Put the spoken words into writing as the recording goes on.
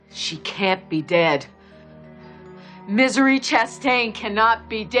She can't be dead. Misery Chastain cannot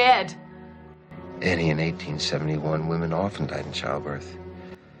be dead. Annie, in 1871, women often died in childbirth.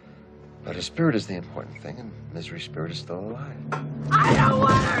 But her spirit is the important thing, and Misery's spirit is still alive. I don't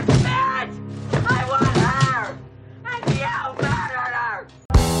want her dead! I want her! And you murdered her!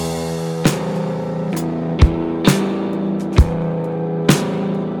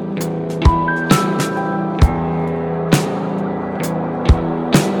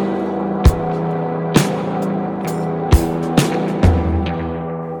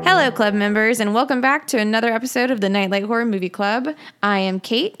 Hello, club members, and welcome back to another episode of the Nightlight Horror Movie Club. I am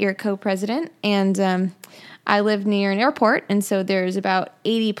Kate, your co-president, and I live near an airport, and so there's about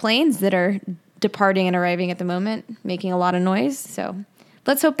 80 planes that are departing and arriving at the moment, making a lot of noise, so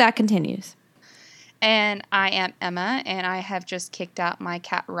let's hope that continues. And I am Emma, and I have just kicked out my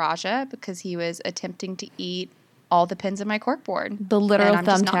cat Raja because he was attempting to eat all the pins in my corkboard. The literal thumbtacks. I'm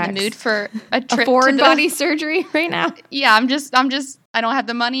just not in the mood for a trip a foreign to body surgery right now. Yeah, I'm just. I don't have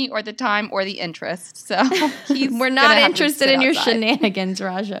the money or the time or the interest. So we're not interested in your shenanigans,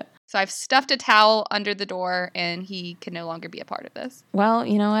 Raja. So I've stuffed a towel under the door, and he can no longer be a part of this. Well,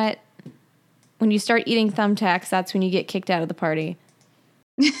 you know what? When you start eating thumbtacks, that's when you get kicked out of the party.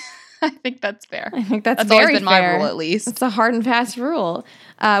 I think that's fair. I think that's very always been fair. My rule, at least. It's a hard and fast rule.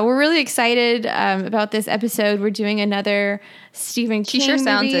 We're really excited about this episode. We're doing another Stephen King She sure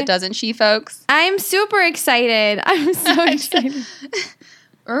sounds movie. it, doesn't she, folks? I'm super excited. I'm so excited.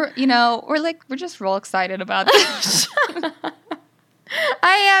 We're just real excited about this.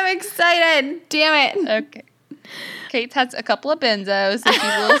 I am excited. Damn it. Okay. Kate's had a couple of benzos, so she's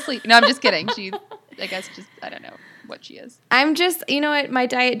a little sleepy. No, I'm just kidding. She's, I guess, I don't know what she is. I'm just, you know what? My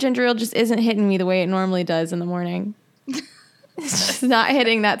diet ginger ale just isn't hitting me the way it normally does in the morning. It's just not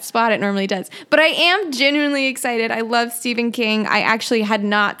hitting that spot it normally does. But I am genuinely excited. I love Stephen King. I actually had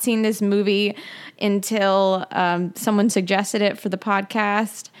not seen this movie until someone suggested it for the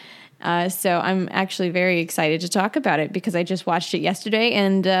podcast. So I'm actually very excited to talk about it because I just watched it yesterday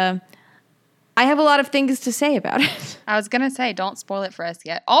and I have a lot of things to say about it. I was going to say, don't spoil it for us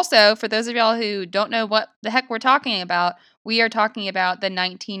yet. Also, for those of y'all who don't know what the heck we're talking about, we are talking about the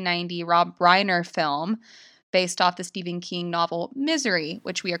 1990 Rob Reiner film based off the Stephen King novel Misery,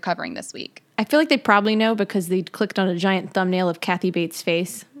 which we are covering this week. I feel like they probably know because they clicked on a giant thumbnail of Kathy Bates'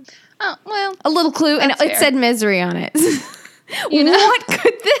 face. Oh, well. A little clue, and it said Misery on it. What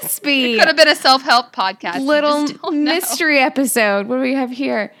could this be? It could have been a self-help podcast. Little mystery episode. What do we have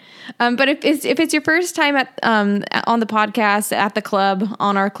here? But if it's your first time on the podcast, at the club,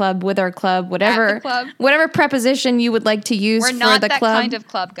 on our club, with our club, whatever preposition you would like to use for the club. We're not that kind of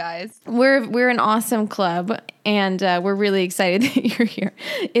club, guys. We're an awesome club, and we're really excited that you're here.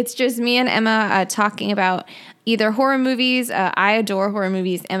 It's just me and Emma talking about either horror movies. I adore horror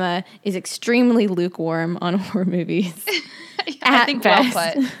movies. Emma is extremely lukewarm on horror movies. I think best.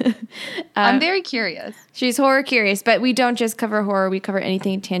 Well put. I'm very curious. She's horror curious, but we don't just cover horror. We cover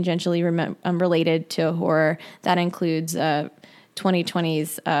anything tangentially related to horror. That includes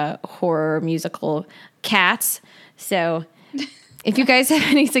 2020's horror musical Cats. So if you guys have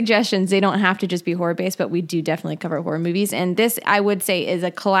any suggestions, they don't have to just be horror-based, but we do definitely cover horror movies. And this, I would say, is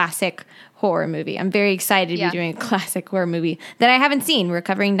a classic horror movie. I'm very excited to be doing a classic horror movie that I haven't seen. We're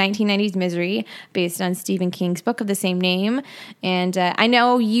covering 1990's Misery, based on Stephen King's book of the same name. And I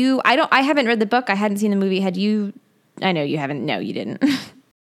know you. I haven't read the book. I hadn't seen the movie. Had you? I know you haven't. No, you didn't.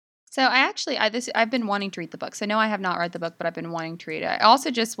 So I've been wanting to read the book. So no, I have not read the book, but I've been wanting to read it. I also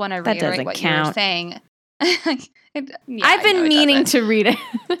just want to reiterate what you were saying. I've been meaning to read it.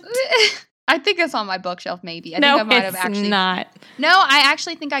 I think it's on my bookshelf. Maybe. I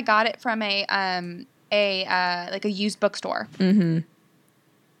actually think I got it from a used bookstore. Mm-hmm.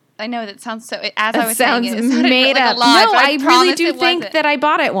 I know that sounds so. As I was saying it made like up. A lie, no, I really do think wasn't. that I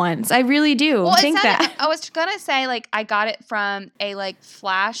bought it once. I really do think that. I was gonna say I got it from a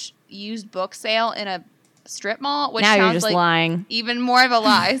flash used book sale in a strip mall, which now sounds you're just lying. Even more of a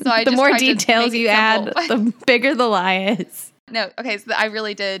lie. So I the just more details you add, the bigger the lie is. No, okay, so I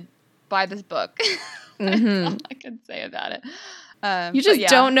really did buy this book. Mm-hmm. That's all I can say about it. You just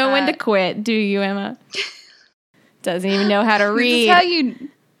don't know when to quit, do you, Emma? Doesn't even know how to read.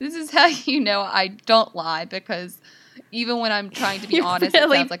 This is how you know I don't lie, because even when I'm trying to be honest,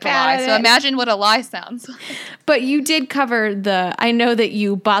 really it sounds like a lie. So imagine what a lie sounds like. But you did cover I know that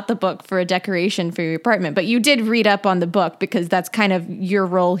you bought the book for a decoration for your apartment, but you did read up on the book because that's kind of your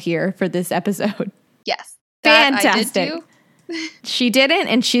role here for this episode. Yes. Fantastic. She didn't,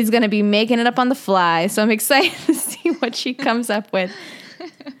 and she's going to be making it up on the fly. So I'm excited to see what she comes up with.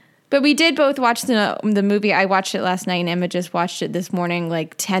 But we did both watch the movie. I watched it last night, and Emma just watched it this morning,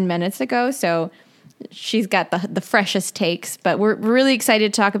 like 10 minutes ago. So she's got the freshest takes. But we're really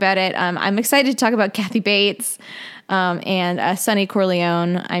excited to talk about it. I'm excited to talk about Kathy Bates and Sonny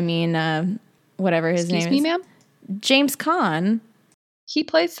Corleone. I mean, whatever his name is. Excuse me, ma'am? James Caan. He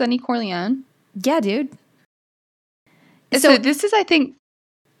plays Sonny Corleone. Yeah, dude. So this is, I think,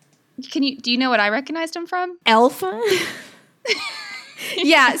 do you know what I recognized him from? Elf.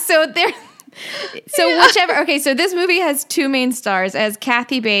 Yeah, so whichever. Okay, so this movie has two main stars. It has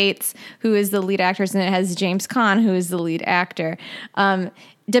Kathy Bates, who is the lead actress, and it has James Caan, who is the lead actor.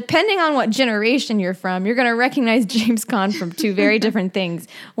 Depending on what generation you're from, you're going to recognize James Caan from two very different things.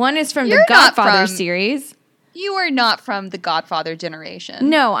 One is from the Godfather series. You are not from the Godfather generation.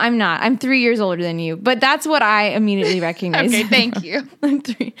 No, I'm not. I'm 3 years older than you, but that's what I immediately recognize. Okay, thank you.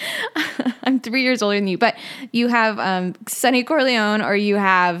 I'm 3 years older than you, but you have Sonny Corleone, or you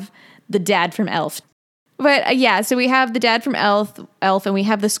have the dad from Elf. But yeah, so we have the dad from Elf, and we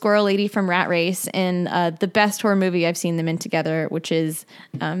have the squirrel lady from Rat Race, and the best horror movie I've seen them in together, which is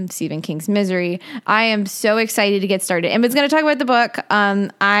Stephen King's Misery. I am so excited to get started. Emma's going to talk about the book.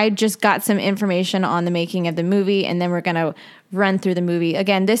 I just got some information on the making of the movie, and then we're going to run through the movie.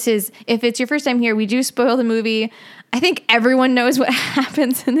 Again, this is, if it's your first time here, we do spoil the movie. I think everyone knows what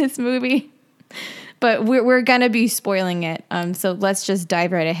happens in this movie. But we're going to be spoiling it, so let's just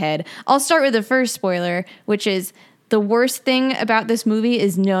dive right ahead. I'll start with the first spoiler, which is the worst thing about this movie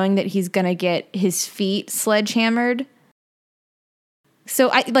is knowing that he's going to get his feet sledgehammered.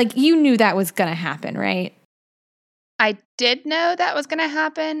 So, you knew that was going to happen, right? I did know that was going to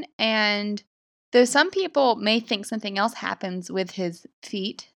happen, and though some people may think something else happens with his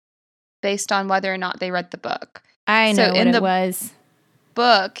feet based on whether or not they read the book. I know what it was.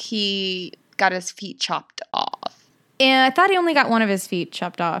 Book, he got his feet chopped off. And I thought he only got one of his feet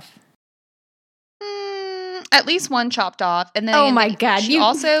chopped off. At least one chopped off, and then oh my god, she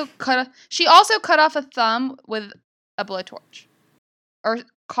also cut off a thumb with a blowtorch, or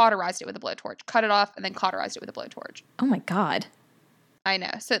cauterized it with a blowtorch. Cut it off and then cauterized it with a blowtorch. Oh my god, I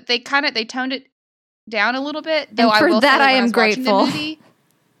know. So they toned it down a little bit. Though and for that, I am grateful.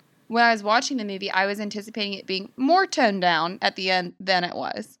 When I was watching the movie, I was anticipating it being more toned down at the end than it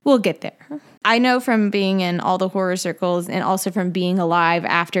was. We'll get there. I know from being in all the horror circles and also from being alive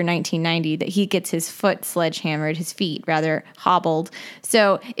after 1990 that he gets his foot sledgehammered, his feet rather hobbled.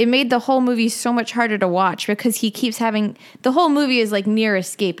 So it made the whole movie so much harder to watch because he keeps having, the whole movie is like near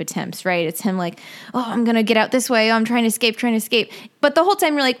escape attempts, right? It's him like, oh, I'm going to get out this way. Oh, I'm trying to escape. But the whole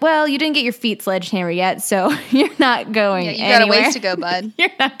time you're like, well, you didn't get your feet sledgehammered yet, so you're not going anywhere. You got a ways to go, bud. You're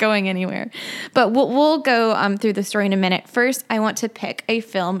not going anywhere. But we'll go through the story in a minute. First, I want to pick a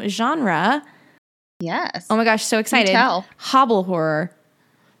film genre. Yes. Oh my gosh, so excited. Hobble horror.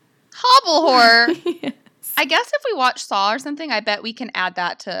 Hobble horror? Yes. I guess if we watch Saw or something, I bet we can add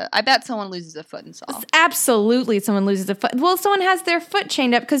that to, I bet someone loses a foot in Saw. Absolutely someone loses a foot. Well, someone has their foot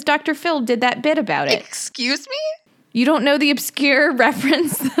chained up because Dr. Phil did that bit about it. Excuse me? You don't know the obscure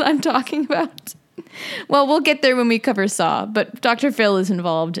reference that I'm talking about? Well, we'll get there when we cover Saw, but Dr. Phil is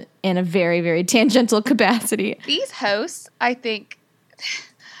involved in a very, very tangential capacity. These hosts, I think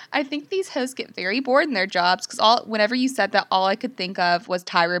these hosts get very bored in their jobs because whenever you said that, all I could think of was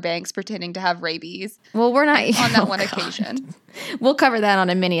Tyra Banks pretending to have rabies. Well, we're not on that one occasion. We'll cover that on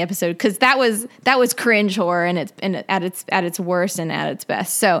a mini episode because that was cringe horror and it's at its worst and at its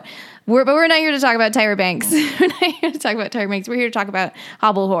best. So, we're not here to talk about Tyra Banks. We're not here to talk about Tyra Banks. We're here to talk about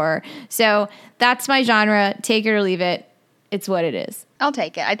hobble horror. So that's my genre. Take it or leave it. It's what it is. I'll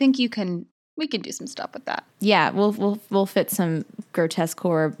take it. I think we can do some stuff with that. Yeah, we'll fit some grotesque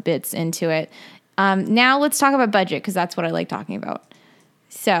horror bits into it. Now let's talk about budget because that's what I like talking about.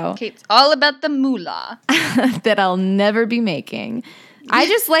 So okay, it's all about the moolah that I'll never be making. I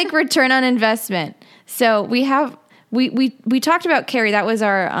just like return on investment. So we talked about Carrie. That was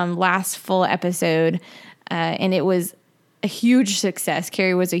our last full episode, and it was a huge success.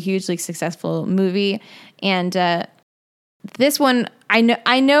 Carrie was a hugely successful movie, and this one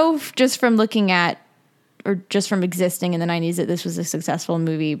I know just from looking at or just from existing in the 90s that this was a successful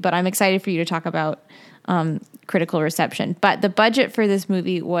movie. But I'm excited for you to talk about critical reception. But the budget for this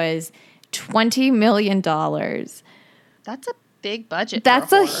movie was $20 million. That's a big budget.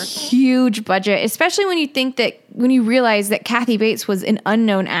 That's a huge budget, especially when you realize that Kathy Bates was an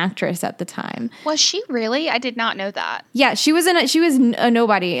unknown actress at the time. Was she really? I did not know that. Yeah, she was a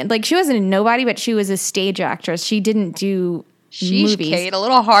nobody. Like she wasn't a nobody, but she was a stage actress. She didn't do movies. Kate, a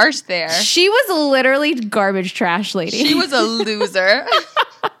little harsh there. She was literally garbage trash lady. She was a loser.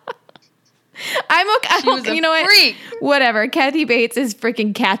 I'm okay. She was a you know what? freak. Whatever. Kathy Bates is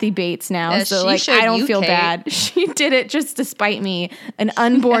freaking Kathy Bates now. Yeah, so she like showed I don't you, feel Kate. bad. She did it just to spite me, an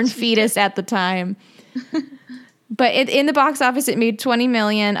unborn Yes, she fetus at the time. But in the box office, it made $20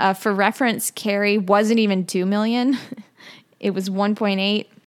 million. For reference, Carrie wasn't even $2 million. It was 1.8.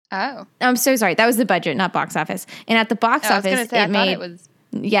 Oh. I'm so sorry. That was the budget, not box office. And at the box I was office, going to say, I thought made it was.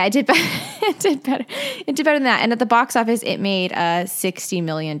 yeah, it did better. It did better. It did better than that. And at the box office, it made $60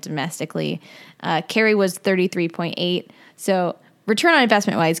 million domestically. Carrie was 33.8. So return on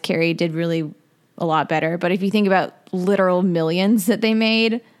investment wise, Carrie did really a lot better. But if you think about literal millions that they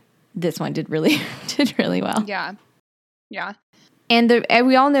made, this one did really well. Yeah. Yeah. And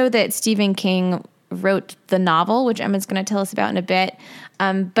we all know that Stephen King wrote the novel, which Emma's going to tell us about in a bit.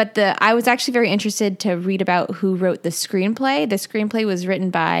 But I was actually very interested to read about who wrote the screenplay. The screenplay was written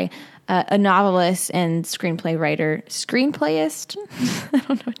by a novelist and screenplay writer. Screenplayist? I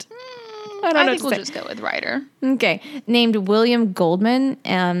don't know. I think we'll just go with writer. Okay. Named William Goldman.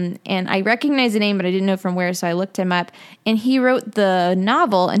 And I recognize the name, but I didn't know from where, so I looked him up. And he wrote the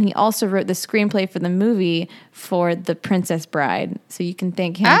novel, and he also wrote the screenplay for the movie for The Princess Bride. So you can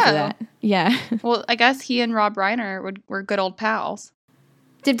thank him for that. Yeah. Well, I guess he and Rob Reiner were good old pals.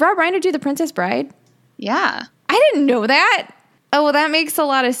 Did Rob Reiner do The Princess Bride? Yeah. I didn't know that. Oh, well, that makes a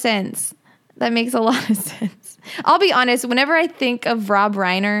lot of sense. That makes a lot of sense. I'll be honest, whenever I think of Rob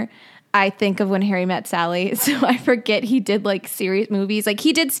Reiner, I think of When Harry Met Sally. So I forget he did like serious movies. Like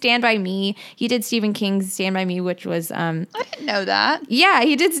he did Stand By Me. He did Stephen King's Stand By Me, which was I didn't know that. Yeah,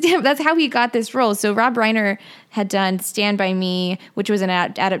 he did that's how he got this role. So Rob Reiner had done Stand By Me, which was an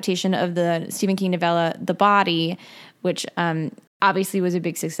adaptation of the Stephen King novella The Body, which obviously was a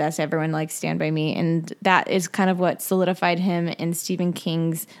big success. Everyone likes Stand By Me. And that is kind of what solidified him in Stephen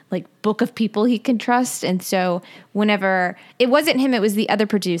King's like book of people he can trust. And so whenever it wasn't him, it was the other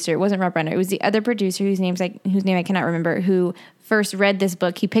producer. It wasn't Rob Reiner. It was the other producer whose name I cannot remember, who first read this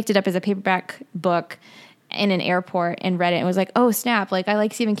book. He picked it up as a paperback book in an airport and read it and was like, oh snap, like I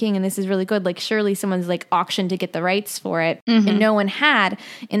like Stephen King and this is really good. Like surely someone's like auctioned to get the rights for it. And no one had.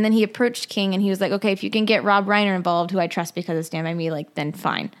 And then he approached King and he was like, okay, if you can get Rob Reiner involved, who I trust because of Stand By Me, like then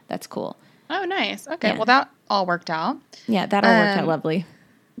fine. That's cool. Oh, nice. Okay. Yeah. Well, that all worked out. Yeah, that all worked out lovely.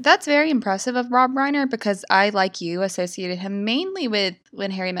 That's very impressive of Rob Reiner because I, like you, associated him mainly with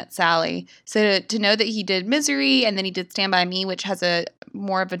When Harry Met Sally. So to know that he did Misery and then he did Stand By Me, which has a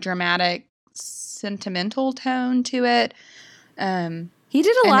more of a dramatic, sentimental tone to it. He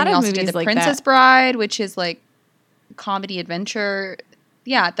did a lot of movies did The like Princess that. Bride, which is like comedy adventure.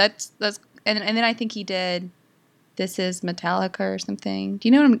 Yeah, that's and then I think he did This Is Metallica or something. Do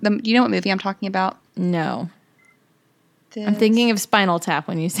you know what movie I'm talking about? No. I'm thinking of Spinal Tap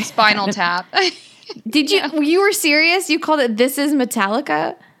when you say Spinal Tap. Did you? Yeah. You were serious? You called it This Is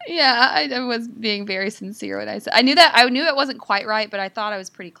Metallica? Yeah, I was being very sincere when I said. I knew it wasn't quite right, but I thought I was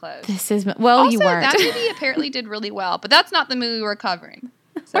pretty close. This is you Also, weren't. that movie apparently did really well, but that's not the movie we're covering.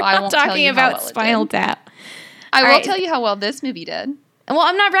 So I won't tell talking you about how well Spinal it did. Tap. I All will right. tell you how well this movie did. Well,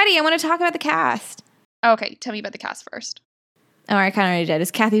 I'm not ready. I want to talk about the cast. Okay, tell me about the cast first. Oh, I kind of already did.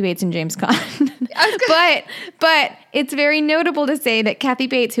 It's Kathy Bates and James Caan. But it's very notable to say that Kathy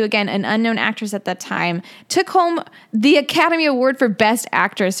Bates, who again, an unknown actress at that time, took home the Academy Award for Best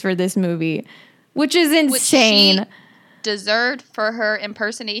Actress for this movie, which is insane. Which she deserved for her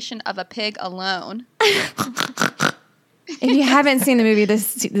impersonation of a pig alone. If you haven't seen the movie,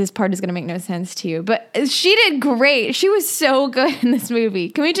 this part is going to make no sense to you. But she did great. She was so good in this movie.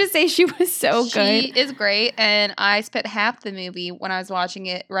 Can we just say she was so good? She is great, and I spent half the movie when I was watching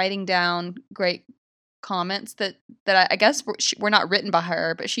it writing down great comments that I guess were not written by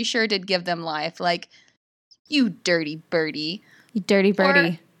her, but she sure did give them life. Like, you dirty birdie. You dirty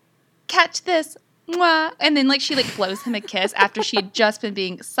birdie. Or, catch this. Mwah. And then she blows him a kiss after she had just been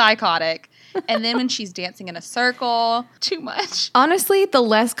being psychotic. And then when she's dancing in a circle, too much. Honestly, the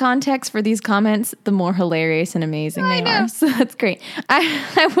less context for these comments, the more hilarious and amazing they are. So that's great.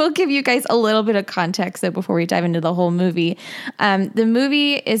 I will give you guys a little bit of context, though, before we dive into the whole movie. The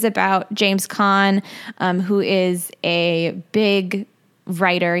movie is about James Caan, who is a big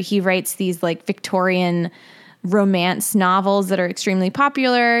writer. He writes these Victorian romance novels that are extremely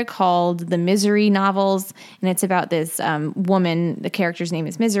popular called the Misery novels. And it's about this woman, the character's name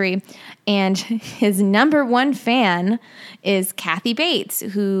is Misery. And his number one fan is Kathy Bates,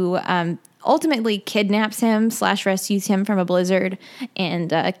 who ultimately kidnaps him / rescues him from a blizzard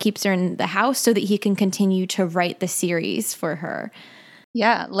and keeps her in the house so that he can continue to write the series for her.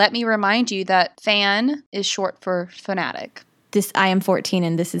 Yeah, let me remind you that fan is short for fanatic. I am 14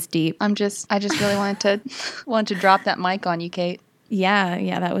 and this is deep. I just really wanted to drop that mic on you, Kate.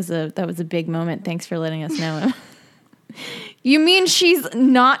 Yeah, that was a big moment. Thanks for letting us know. You mean she's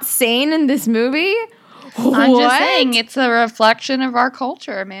not sane in this movie? I'm just saying it's a reflection of our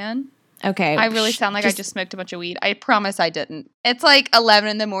culture, man. Okay. I really sound like I just smoked a bunch of weed. I promise I didn't. It's like 11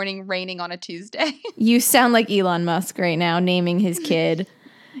 in the morning raining on a Tuesday. You sound like Elon Musk right now naming his kid.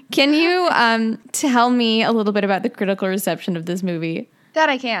 Can you tell me a little bit about the critical reception of this movie? That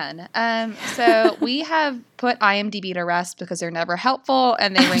I can. So we have put IMDb to rest because they're never helpful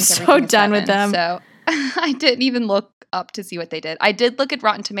and they rank everything so a done 7. with them. So I didn't even look up to see what they did. I did look at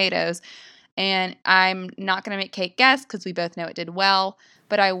Rotten Tomatoes, and I'm not going to make Kate guess because we both know it did well.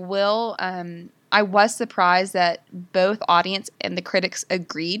 But I will. I was surprised that both audience and the critics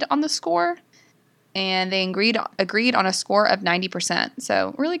agreed on the score, and they agreed on a score of 90%.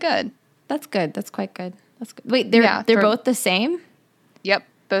 So really good. That's good. That's quite good. That's good. Wait, they're both the same? Yep.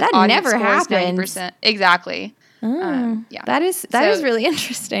 Both that audience never scores happens. 90%. Exactly. Yeah. That is really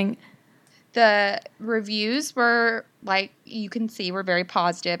interesting. The reviews were, like you can see, were very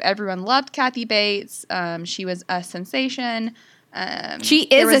positive. Everyone loved Kathy Bates. She was a sensation. She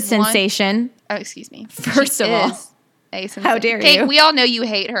is a sensation. Oh, excuse me. First of all, a sensation. How dare Kate, you? we all know you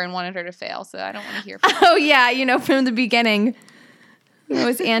hate her and wanted her to fail, so I don't want to hear from you. Oh, yeah, from the beginning. It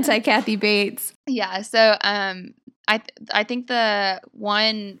was anti-Kathy Bates. Yeah, so I think the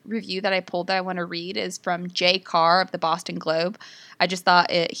one review that I pulled that I want to read is from Jay Carr of the Boston Globe. I just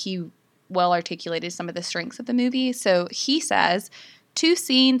thought he well articulated some of the strengths of the movie. So he says, 2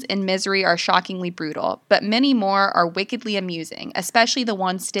 scenes in Misery are shockingly brutal, but many more are wickedly amusing, especially the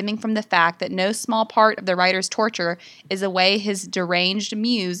one stemming from the fact that no small part of the writer's torture is the way his deranged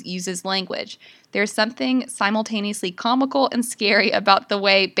muse uses language. There's something simultaneously comical and scary about the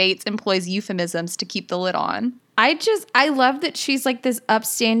way Bates employs euphemisms to keep the lid on. I love that she's like this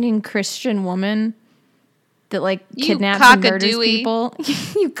upstanding Christian woman that like kidnaps and murders people.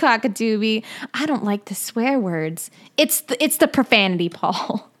 You cockadoobie. I don't like the swear words. It's the profanity,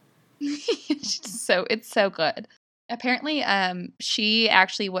 Paul. It's so good. Apparently, she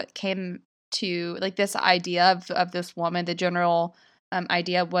actually what came to like this idea of this woman, the general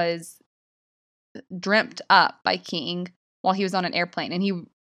idea was dreamt up by King while he was on an airplane, and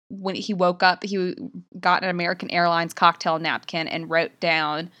when he woke up, he got an American Airlines cocktail napkin and wrote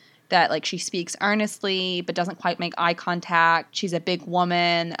down that like she speaks earnestly but doesn't quite make eye contact. She's a big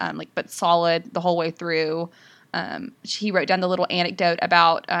woman, but solid the whole way through. He wrote down the little anecdote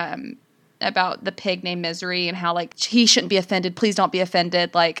about the pig named Misery and how like he shouldn't be offended. Please don't be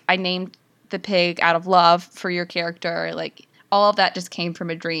offended. Like I named the pig out of love for your character. Like all of that just came from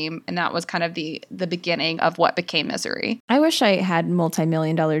a dream, and that was kind of the beginning of what became Misery. I wish I had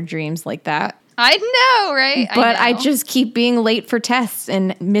multi-million-dollar dreams like that. I know, right? But I just keep being late for tests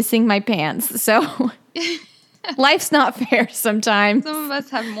and missing my pants. So life's not fair sometimes. Some of us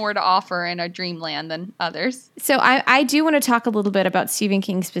have more to offer in our dreamland than others. So I do want to talk a little bit about Stephen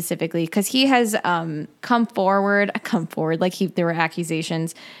King specifically because he has come forward like there were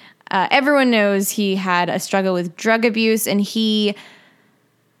accusations. Everyone knows he had a struggle with drug abuse, and he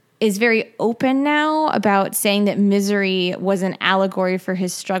is very open now about saying that Misery was an allegory for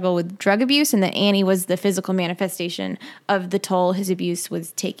his struggle with drug abuse and that Annie was the physical manifestation of the toll his abuse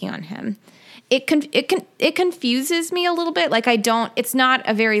was taking on him. It confuses me a little bit. Like it's not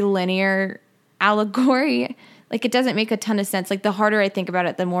a very linear allegory. Like it doesn't make a ton of sense. Like the harder I think about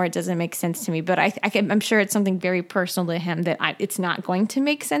it, the more it doesn't make sense to me. But I'm sure it's something very personal to him that it's not going to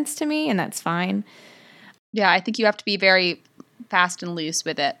make sense to me, and that's fine. Yeah, I think you have to be very fast and loose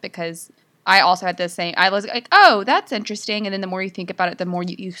with it because I also had the same. I was like, oh, that's interesting. And then the more you think about it, the more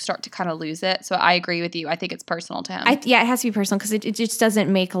you start to kind of lose it. So I agree with you. I think it's personal to him. It has to be personal because it just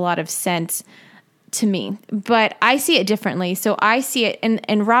doesn't make a lot of sense to me. But I see it differently. So I see it,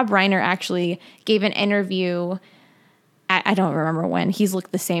 and Rob Reiner actually gave an interview. I don't remember when. He's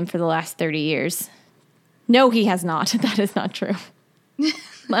looked the same for the last 30 years. No, he has not. That is not true.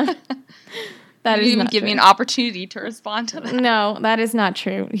 That you is even not give true. me an opportunity to respond to that. No, that is not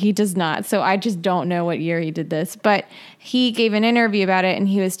true. He does not. So I just don't know what year he did this. But he gave an interview about it, and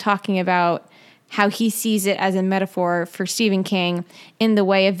he was talking about how he sees it as a metaphor for Stephen King in the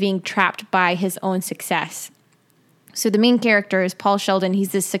way of being trapped by his own success. So the main character is Paul Sheldon.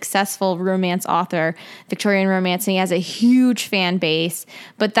 He's this successful romance author, Victorian romance, and he has a huge fan base.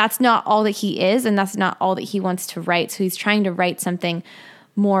 But that's not all that he is, and that's not all that he wants to write. So he's trying to write something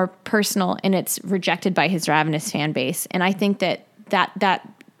more personal, and it's rejected by his ravenous fan base. And I think that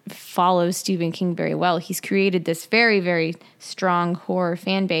follows Stephen King very well. He's created this very, very strong horror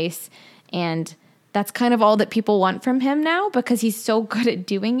fan base, and that's kind of all that people want from him now because he's so good at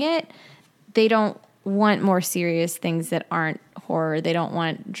doing it. They don't want more serious things that aren't horror. They don't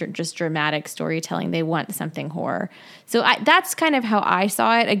want just dramatic storytelling. They want something horror. So that's kind of how I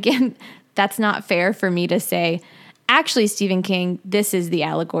saw it. Again, that's not fair for me to say, actually, Stephen King, this is the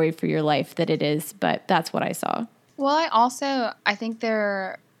allegory for your life that it is, but that's what I saw. Well, I think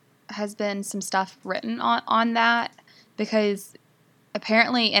there has been some stuff written on that, because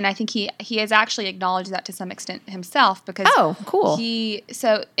apparently, and I think he has actually acknowledged that to some extent himself, because cool.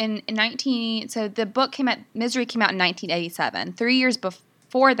 So the book Misery came out in 1987. 3 years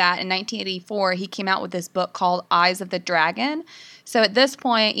before that, in 1984, he came out with this book called Eyes of the Dragon. So at this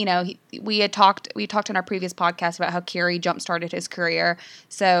point, we talked in our previous podcast about how Carrie jump-started his career.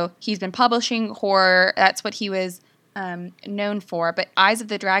 So he's been publishing horror. That's what he was known for. But Eyes of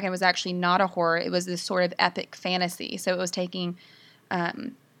the Dragon was actually not a horror. It was this sort of epic fantasy. So it was taking a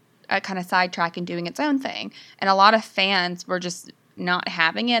kind of sidetrack and doing its own thing. And a lot of fans were just not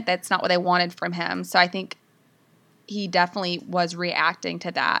having it. That's not what they wanted from him. So I think he definitely was reacting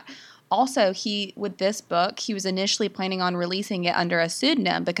to that. Also, with this book, he was initially planning on releasing it under a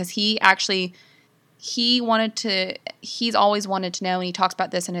pseudonym, because he's always wanted to know, and he talks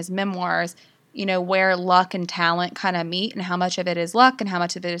about this in his memoirs, where luck and talent kind of meet, and how much of it is luck and how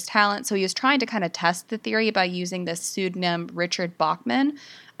much of it is talent. So he was trying to kind of test the theory by using this pseudonym Richard Bachman,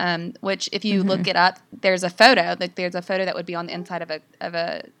 which if you look it up, there's a photo. There's a photo that would be on the inside of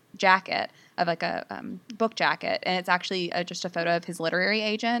a jacket, of like a book jacket, and it's actually just a photo of his literary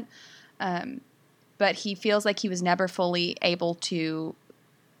agent. But he feels like he was never fully able to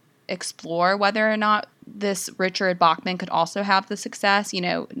explore whether or not this Richard Bachman could also have the success,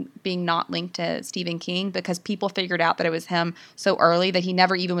 being not linked to Stephen King, because people figured out that it was him so early that he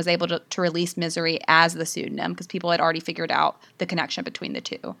never even was able to release Misery as the pseudonym, because people had already figured out the connection between the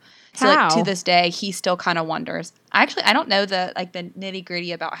two. So to this day, he still kind of wonders. I don't know the nitty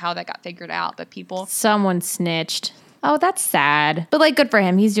gritty about how that got figured out, but someone snitched. Oh, that's sad. But good for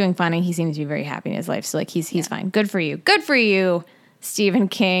him. He's doing fine, and he seems to be very happy in his life. So he's fine. Good for you. Good for you, Stephen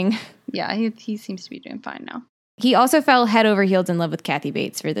King. Yeah, he seems to be doing fine now. He also fell head over heels in love with Kathy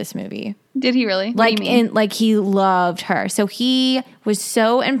Bates for this movie. Did he really? What do you mean? He loved her. So he was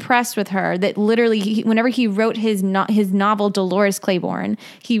so impressed with her that literally, whenever he wrote his novel Dolores Claiborne,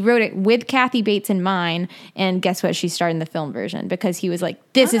 he wrote it with Kathy Bates in mind. And guess what? She starred in the film version, because he was like,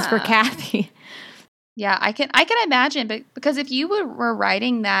 "This is for Kathy." Yeah, I can imagine, but because if you were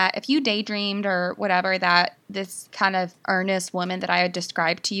writing that, if you daydreamed or whatever, that this kind of earnest woman that I had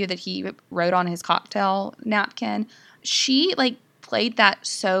described to you that he wrote on his cocktail napkin, she played that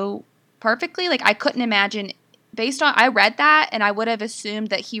so perfectly. I couldn't imagine, I read that and I would have assumed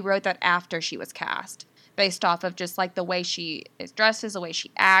that he wrote that after she was cast, based off of just the way she is dressed, the way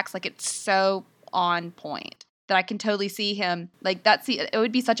she acts. It's so on point that I can totally see him. It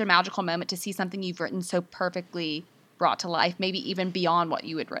would be such a magical moment to see something you've written so perfectly brought to life, maybe even beyond what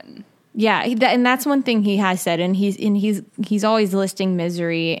you had written. Yeah, and that's one thing he has said, and he's always listing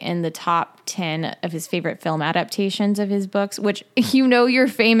Misery in the top 10 of his favorite film adaptations of his books, which you're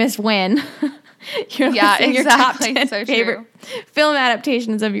famous when you're listing your top 10 so favorite film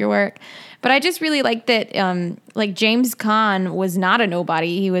adaptations of your work. But I just really like that, James Caan was not a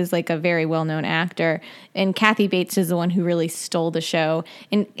nobody. He was a very well-known actor. And Kathy Bates is the one who really stole the show.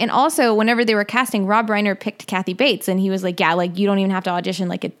 And also, whenever they were casting, Rob Reiner picked Kathy Bates. And he was like, yeah, you don't even have to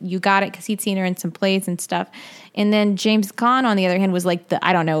audition. You got it, because he'd seen her in some plays and stuff. And then James Caan, on the other hand, was the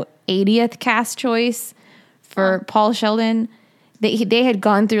 80th cast choice for Paul Sheldon. They had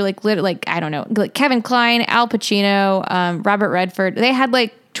gone through Kevin Kline, Al Pacino, Robert Redford. They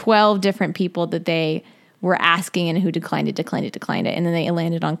had 12 different people that they were asking, and who declined it. And then they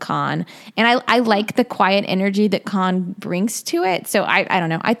landed on Caan. And I like the quiet energy that Caan brings to it. So I don't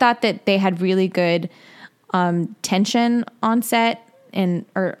know. I thought that they had really good tension on set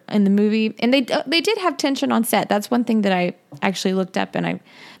or in the movie. And they did have tension on set. That's one thing that I actually looked up,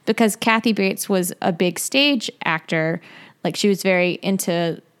 because Kathy Bates was a big stage actor. She was very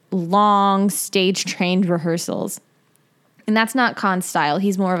into long stage trained rehearsals. And that's not Caan's style.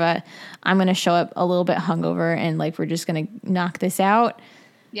 He's more of I'm going to show up a little bit hungover and we're just going to knock this out.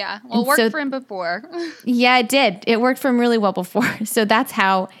 Yeah. Well, it worked for him before. Yeah, it did. It worked for him really well before. So that's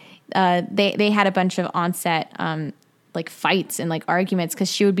how they had a bunch of on-set fights and arguments,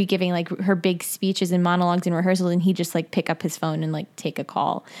 because she would be giving her big speeches and monologues and rehearsals, and he'd just pick up his phone and take a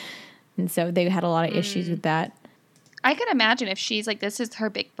call. And so they had a lot of issues with that. I could imagine if she's this is her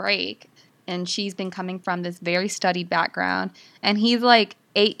big break, and she's been coming from this very studied background, and he's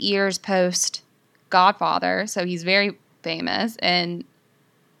 8 years post Godfather, so he's very famous, and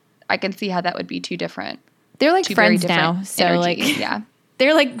I can see how that would be too different. They're friends now, so yeah.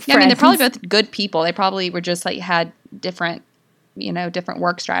 They're like friends. Yeah, I mean, they're probably both good people. They probably were just like had different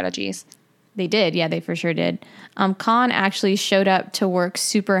work strategies. They did. Yeah, they for sure did. Khan actually showed up to work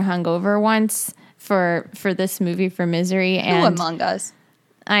super hungover once for this movie, for Misery. Who And among us?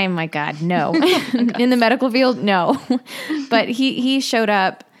 oh my God, no. In the medical field, no. But he showed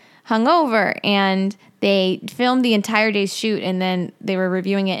up hungover, and they filmed the entire day's shoot, and then they were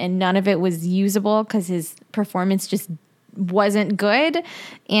reviewing it, and none of it was usable because his performance just wasn't good.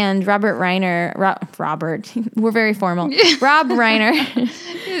 And Robert, we're very formal. Rob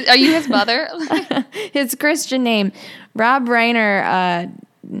Reiner. Are you his mother? His Christian name. Rob Reiner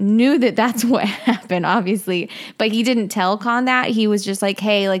knew that that's what happened, obviously, but he didn't tell Khan that. He was just like,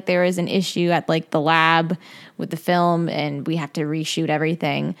 hey, like there is an issue at like the lab with the film and we have to reshoot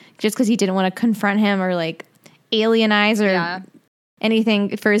everything, just because he didn't want to confront him or like alienize or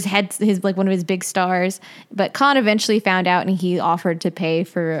anything for his like one of his big stars. But Khan eventually found out, and he offered to pay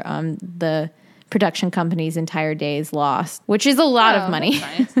for the production company's entire day's loss, which is a lot of money.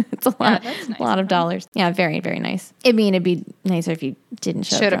 Nice. It's a lot of dollars. Yeah, very, very nice. I mean, it'd be nicer if you didn't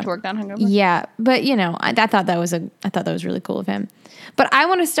show Showed up up to work down hungover. Yeah, but I thought that was really cool of him. But I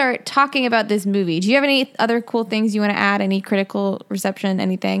want to start talking about this movie. Do you have any other cool things you want to add? Any critical reception?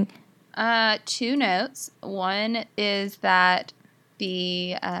 Anything? 2 notes. One is that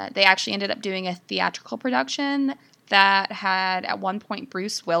they actually ended up doing a theatrical production that had at one point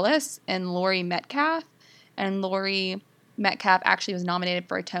Bruce Willis and Laurie Metcalf. And Laurie Metcalf actually was nominated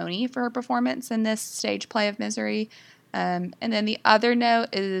for a Tony for her performance in this stage play of Misery. And then the other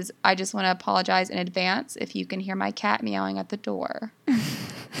note is I just want to apologize in advance if you can hear my cat meowing at the door.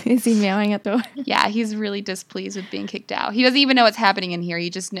 Is he meowing at the door? Yeah, he's really displeased with being kicked out. He doesn't even know what's happening in here.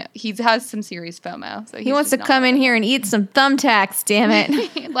 He has some serious FOMO. So he wants to come in here and eat some thumbtacks, damn it.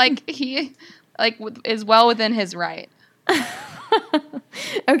 He is well within his right.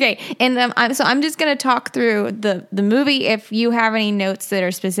 Okay, and I'm just going to talk through the movie. If you have any notes that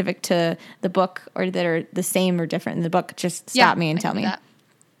are specific to the book or that are the same or different in the book, just stop me and tell me.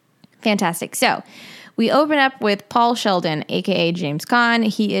 Fantastic. So we open up with Paul Sheldon, aka James Caan.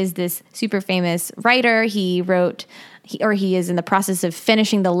 He is this super famous writer. He is in the process of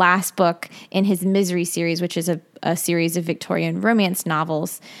finishing the last book in his Misery series, which is a series of Victorian romance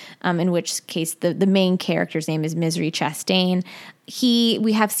novels, in which case the main character's name is Misery Chastain.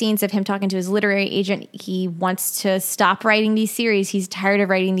 We have scenes of him talking to his literary agent. He wants to stop writing these series. He's tired of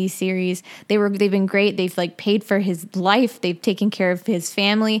writing these series. They've been great. They've like paid for his life. They've taken care of his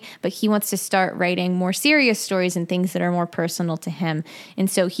family, but he wants to start writing more serious stories and things that are more personal to him. And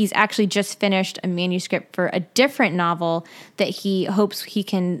so he's actually just finished a manuscript for a different novel that he hopes he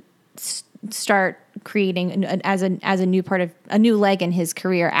can start creating as a new leg in his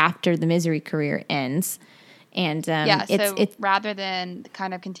career after the Misery career ends. And so rather than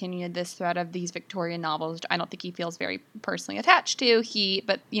kind of continue this thread of these Victorian novels, which I don't think he feels very personally attached to,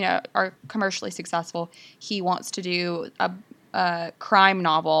 but are commercially successful, he wants to do a crime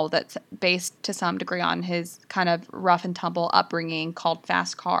novel that's based to some degree on his kind of rough and tumble upbringing called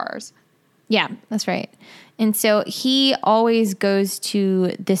Fast Cars. Yeah, that's right. And so he always goes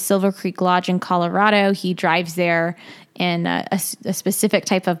to the Silver Creek Lodge in Colorado. He drives there in a specific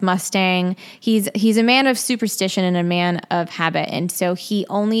type of Mustang. He's a man of superstition and a man of habit. And so he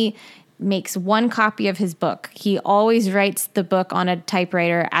only makes one copy of his book. He always writes the book on a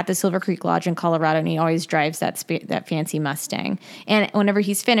typewriter at the Silver Creek Lodge in Colorado, and he always drives that fancy Mustang. And whenever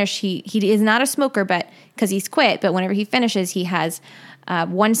he's finished, he is not a smoker, but because he's quit, but whenever he finishes, he has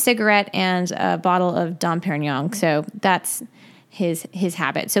one cigarette and a bottle of Dom Perignon. So that's his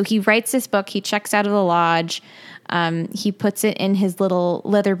habit. So he writes this book. He checks out of the lodge. He puts it in his little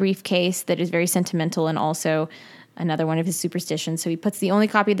leather briefcase that is very sentimental and also another one of his superstitions. So he puts the only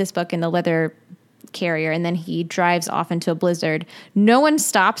copy of this book in the leather carrier, and then he drives off into a blizzard. No one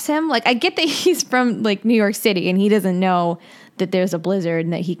stops him. Like, I get that he's from like New York City and he doesn't know that there's a blizzard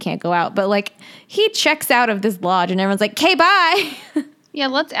and that he can't go out. But like, he checks out of this lodge and everyone's like, "Okay, bye." Yeah,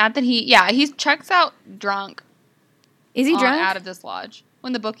 let's add that he checks out drunk. Is he drunk? Out of this lodge.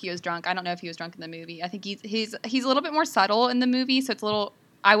 In the book, he was drunk. I don't know if he was drunk in the movie. I think he's a little bit more subtle in the movie, so it's a little.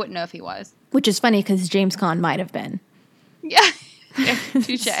 I wouldn't know if he was. Which is funny because James Caan might have been. Yeah,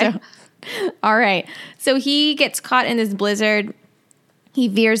 touche. All right, so he gets caught in this blizzard. He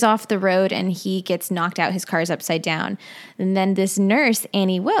veers off the road and he gets knocked out. His car's upside down. And then this nurse,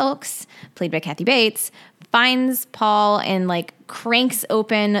 Annie Wilkes, played by Kathy Bates, finds Paul and like cranks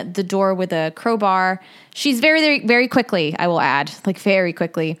open the door with a crowbar. She's very, very, very quickly, I will add, like very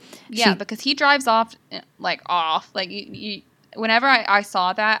quickly. Yeah, because he drives off. Like you, whenever I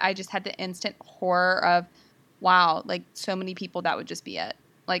saw that, I just had the instant horror of wow, like so many people, that would just be it.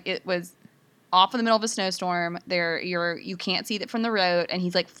 Like it was off in the middle of a snowstorm. You can't see it from the road, and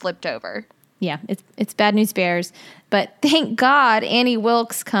he's like flipped over. Yeah, it's bad news bears. But thank God Annie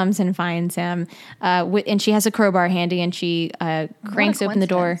Wilkes comes and finds him, and she has a crowbar handy, and she cranks open the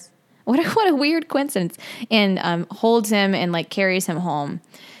door. What a weird coincidence. And holds him and like carries him home.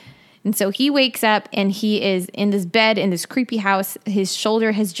 And so he wakes up and he is in this bed in this creepy house. His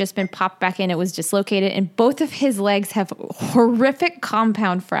shoulder has just been popped back in. It was dislocated. And both of his legs have horrific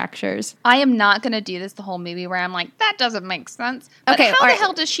compound fractures. I am not going to do this the whole movie where I'm like, that doesn't make sense. But Okay, how the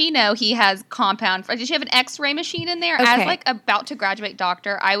hell does she know he has compound fractures? Does she have an x-ray machine in there? Okay. As like about to graduate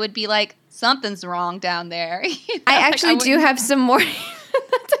doctor, I would be like, something's wrong down there. You know, I actually do have some more.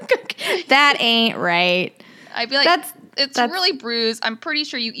 That ain't right. I'd be like, it's really bruised. I'm pretty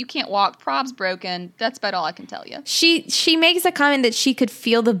sure you can't walk. Prob's broken. That's about all I can tell you. She makes a comment that she could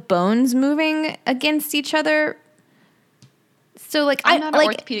feel the bones moving against each other. So like I'm not an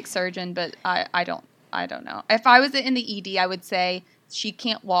orthopedic surgeon, but I don't know. If I was in the ED, I would say she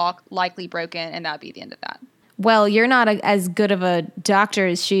can't walk, likely broken, and that'd be the end of that. Well, you're not as good of a doctor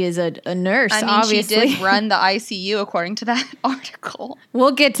as she is a nurse, I mean, obviously. she did run the ICU according to that article.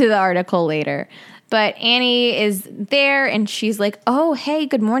 We'll get to the article later. But Annie is there and she's like, oh, hey,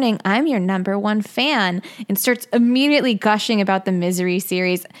 good morning. I'm your number one fan. And starts immediately gushing about the Misery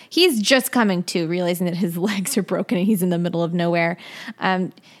series. He's just coming to, realizing that his legs are broken and he's in the middle of nowhere.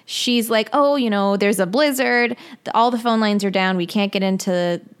 She's like, oh, there's a blizzard. All the phone lines are down. We can't get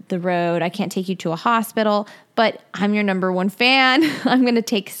into the road. I can't take you to a hospital, but I'm your number one fan. I'm going to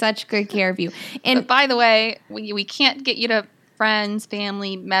take such good care of you. And but by the way, we can't get you to friends,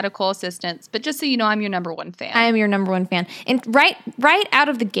 family, medical assistants, but just so you know, I'm your number one fan. I am your number one fan. And right out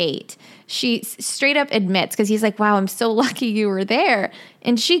of the gate, she straight up admits, because he's like, wow, I'm so lucky you were there.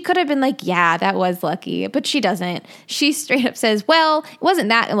 And she could have been like, yeah, that was lucky, but she doesn't. She straight up says, well, it wasn't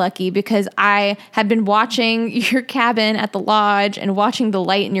that lucky because I had been watching your cabin at the lodge and watching the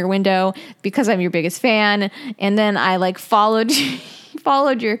light in your window because I'm your biggest fan. And then I like followed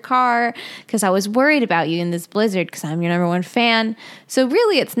your car because I was worried about you in this blizzard because I'm your number one fan. So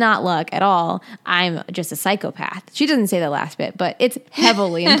really it's not luck at all. I'm just a psychopath. She doesn't say the last bit, but it's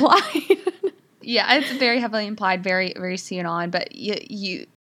heavily implied. Yeah, it's very heavily implied, very, very soon on. But you,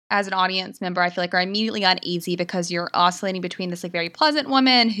 as an audience member, I feel like are immediately uneasy because you're oscillating between this like very pleasant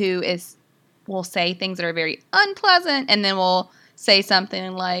woman who will say things that are very unpleasant, and then will say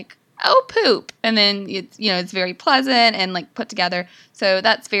something like, oh, poop. And then it's very pleasant and like put together. So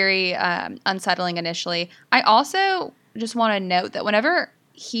that's very unsettling initially. I also just want to note that whenever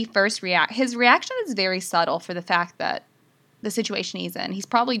he first his reaction is very subtle for the fact that the situation he's in. He's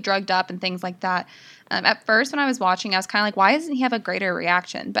probably drugged up and things like that. At first when I was watching, I was kind of like, why doesn't he have a greater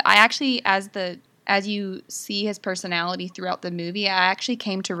reaction? But I actually, as you see his personality throughout the movie, I actually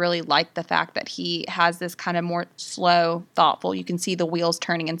came to really like the fact that he has this kind of more slow, thoughtful, you can see the wheels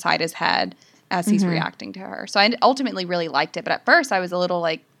turning inside his head as he's reacting to her. So I ultimately really liked it. But at first I was a little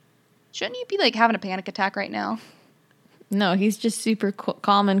like, shouldn't you be like having a panic attack right now? No, he's just super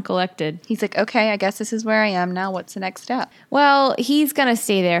calm and collected. He's like, okay, I guess this is where I am now. What's the next step? Well, he's going to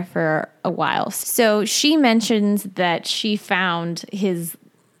stay there for a while. So she mentions that she found his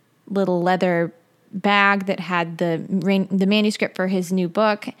little leather bag that had the manuscript for his new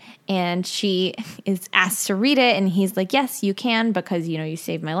book, and she is asked to read it, and he's like, yes, you can, because you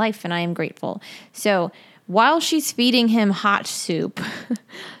saved my life and I am grateful. So while she's feeding him hot soup,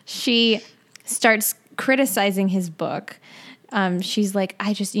 she starts criticizing his book. She's like,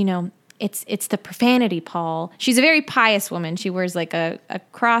 I just it's the profanity, Paul. She's a very pious woman. She wears like a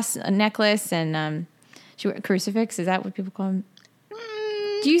cross, a necklace, and she wears a crucifix. Is that what people call them?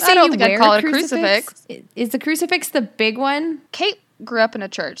 Do you say I don't you think wear I'd call a it a crucifix. Is the crucifix the big one? Kate grew up in a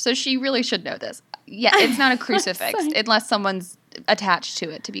church, so she really should know this. Yeah, it's not a crucifix unless someone's attached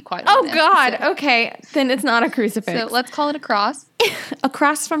to it, to be quite honest. Oh, God. So, okay. Then it's not a crucifix. So let's call it a cross. A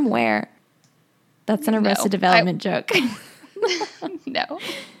cross from where? That's an Arrested Development joke. No.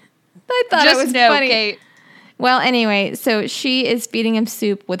 I thought it was funny. Kate. Well, anyway, so she is feeding him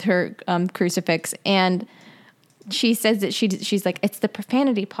soup with her crucifix, and she says that she's like, it's the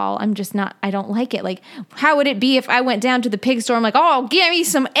profanity, Paul. I don't like it. Like, how would it be if I went down to the pig store? I'm like, oh, give me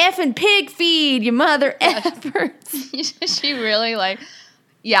some effing pig feed, you mother effers. She really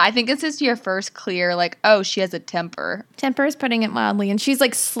yeah, I think this is your first clear, oh, she has a temper. Temper is putting it mildly. And she's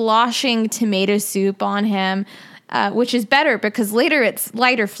sloshing tomato soup on him, which is better because later it's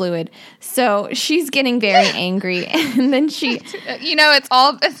lighter fluid. So she's getting very angry. And then she...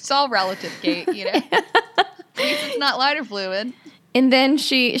 it's all relative, Kate, At least it's not lighter fluid. And then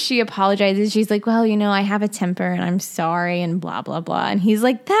she apologizes. She's like, well, I have a temper and I'm sorry and blah, blah, blah. And he's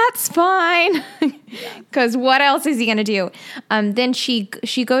like, that's fine. Because what else is he going to do? Then she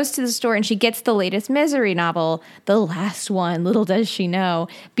goes to the store and she gets the latest Misery novel, the last one. Little does she know.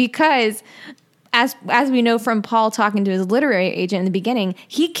 Because as we know from Paul talking to his literary agent in the beginning,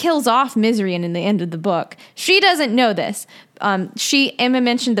 he kills off Misery in the end of the book. She doesn't know this. Emma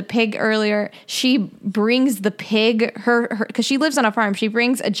mentioned the pig earlier. She brings the pig, because she lives on a farm. She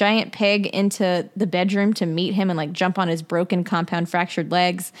brings a giant pig into the bedroom to meet him and like jump on his broken compound fractured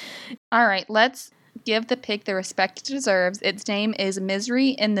legs. All right, let's give the pig the respect it deserves. Its name is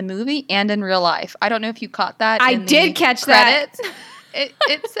Misery in the movie and in real life. I don't know if you caught that. I did catch credits. That.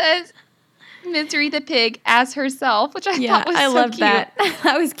 It says Misery the pig as herself, which I thought was so cute. I loved that.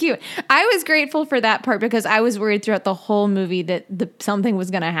 That was cute. I was grateful for that part because I was worried throughout the whole movie that something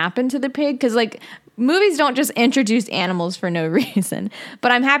was going to happen to the pig, because like movies don't just introduce animals for no reason.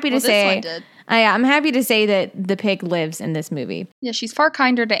 But I'm happy to say this one did. I'm happy to say that the pig lives in this movie. Yeah, she's far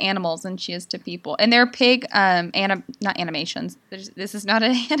kinder to animals than she is to people. And their pig not animations. There's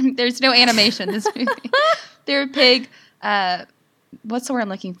no animation in this movie. Their pig what's the word I'm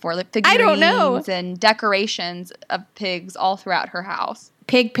looking for? Like figurines I don't know. And decorations of pigs all throughout her house.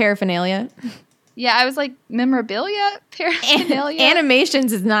 Pig paraphernalia. Yeah, I was like, memorabilia? Paraphernalia?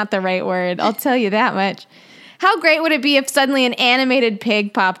 Animations is not the right word. I'll tell you that much. How great would it be if suddenly an animated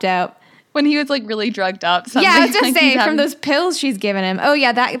pig popped out? When he was like really drugged up. Yeah, I was just saying, from those pills she's given him. Oh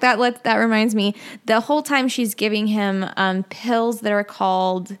yeah, that reminds me. The whole time she's giving him pills that are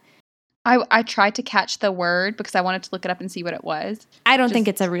called... I tried to catch the word because I wanted to look it up and see what it was. I don't think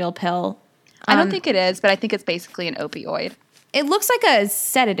it's a real pill. I don't think it is, but I think it's basically an opioid. It looks like a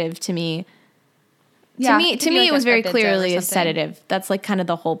sedative to me. Yeah, to me, it was very clearly a sedative. That's like kind of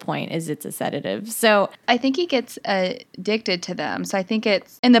the whole point, is it's a sedative. So I think he gets addicted to them. So I think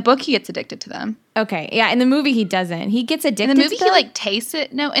it's in the book he gets addicted to them. Okay, yeah. In the movie he doesn't. He gets addicted. In the movie to he like tastes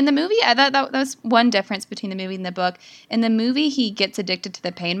it. No, in the movie that was one difference between the movie and the book. In the movie he gets addicted to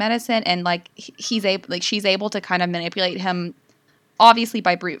the pain medicine, and like she's able to kind of manipulate him, obviously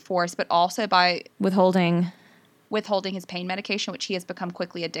by brute force, but also by withholding his pain medication, which he has become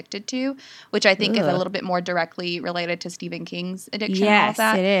quickly addicted to, which I think is a little bit more directly related to Stephen King's addiction. Yes, and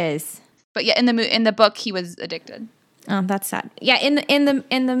all that. It is. But yeah, in the book, he was addicted. Oh, that's sad. Yeah, in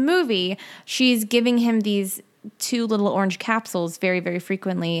the movie, she's giving him these 2 little orange capsules very, very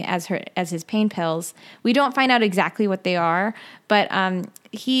frequently as his pain pills. We don't find out exactly what they are, but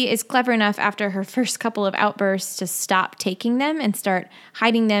he is clever enough after her first couple of outbursts to stop taking them and start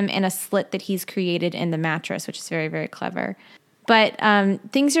hiding them in a slit that he's created in the mattress, which is very, very clever. But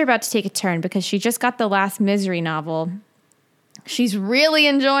things are about to take a turn because she just got the last Misery novel. She's really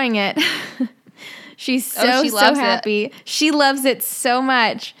enjoying it. She's so happy. She loves it so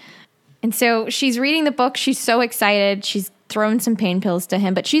much. And so she's reading the book. She's so excited. She's thrown some pain pills to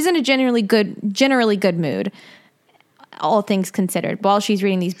him, but she's in a generally good mood, all things considered, while she's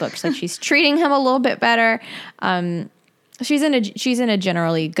reading these books. Like she's treating him a little bit better. She's in a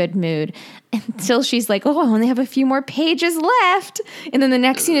generally good mood until she's like, oh, I only have a few more pages left. And then the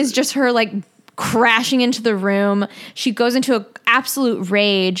next scene is just her like crashing into the room. She goes into an absolute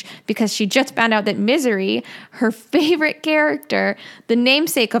rage because she just found out that Misery, her favorite character, the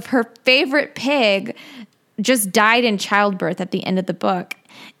namesake of her favorite pig, just died in childbirth at the end of the book.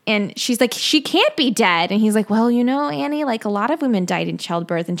 And she's like, she can't be dead. And he's like, well, Annie, like a lot of women died in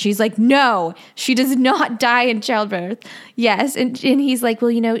childbirth. And she's like, no, she does not die in childbirth. Yes. And he's like,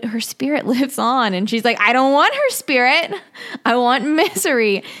 well, her spirit lives on. And she's like, I don't want her spirit. I want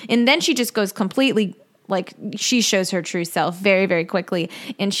Misery. And then she just goes completely, like, she shows her true self very, very quickly.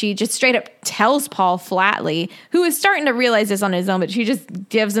 And she just straight up tells Paul flatly, who is starting to realize this on his own, but she just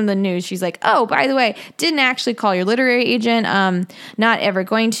gives him the news. She's like, oh, by the way, didn't actually call your literary agent. Not ever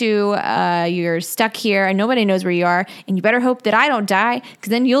going to. You're stuck here and nobody knows where you are. And you better hope that I don't die, because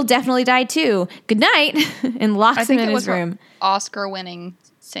then you'll definitely die too. Good night. And locks him in his room. Oscar-winning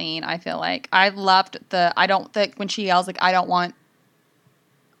scene, I feel like. I loved when she yells, like, I don't want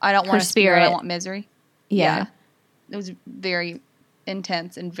a spirit, I want Misery. Yeah. It was very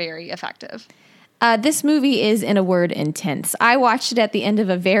intense and very effective. This movie is, in a word, intense. I watched it at the end of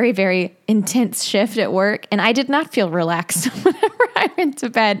a very, very intense shift at work, and I did not feel relaxed whenever I went to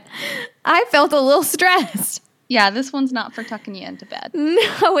bed. I felt a little stressed. Yeah, this one's not for tucking you into bed.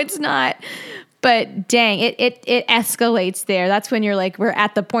 No, it's not. But dang, it escalates there. That's when you're like, we're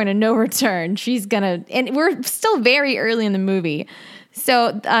at the point of no return. And we're still very early in the movie.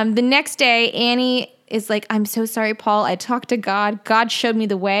 So the next day, Annie is like, I'm so sorry, Paul. I talked to God. God showed me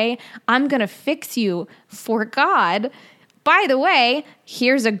the way. I'm going to fix you for God. by the way,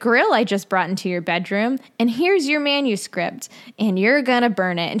 here's a grill I just brought into your bedroom, and here's your manuscript, and you're gonna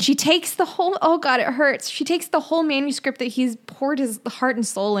burn it. And she takes the whole, oh God, it hurts. She takes the whole manuscript that he's poured his heart and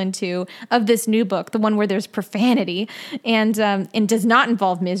soul into of this new book, the one where there's profanity, and does not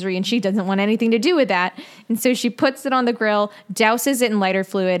involve misery, and she doesn't want anything to do with that. And so she puts it on the grill, douses it in lighter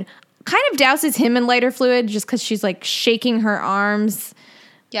fluid, kind of douses him in lighter fluid just because she's like shaking her arms.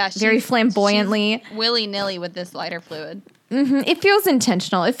 Yeah, very flamboyantly. She's willy-nilly with this lighter fluid. Mm-hmm. It feels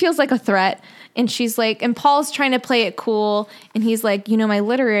intentional. It feels like a threat. And she's like, and Paul's trying to play it cool. And he's like, you know, my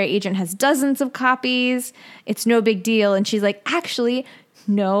literary agent has dozens of copies. It's no big deal. And she's like, actually,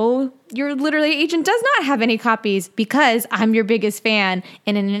 no, your literary agent does not have any copies because I'm your biggest fan.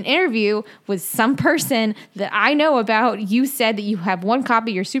 And in an interview with some person that I know about, you said that you have one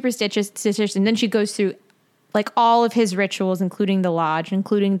copy, you're superstitious. And then she goes through like all of his rituals, including the lodge,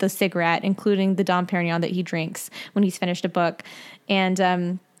 including the cigarette, including the Dom Perignon that he drinks when he's finished a book.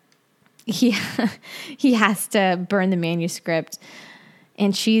 And he has to burn the manuscript.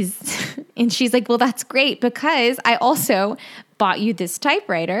 And she's like, well, that's great because I also bought you this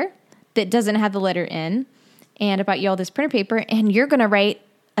typewriter that doesn't have the letter N, and I bought you all this printer paper, and you're going to write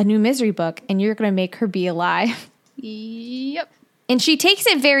a new misery book, and you're going to make her be alive. Yep. And she takes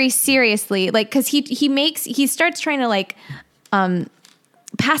it very seriously, like, because he starts trying to like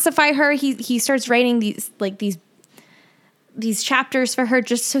pacify her. He starts writing these chapters for her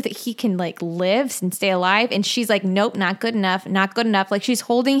just so that he can like live and stay alive. And she's like, nope, not good enough, not good enough. Like she's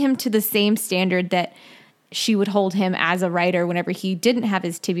holding him to the same standard that she would hold him as a writer whenever he didn't have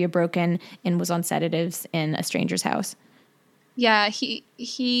his tibia broken and was on sedatives in a stranger's house. Yeah,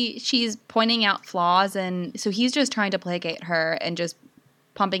 she's pointing out flaws, and so he's just trying to placate her and just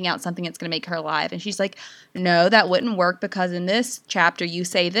pumping out something that's going to make her alive. And she's like, no, that wouldn't work because in this chapter you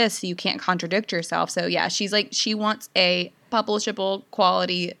say this, so you can't contradict yourself. So yeah, she's like, she wants a publishable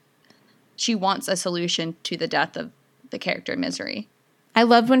quality. She wants a solution to the death of the character Misery. I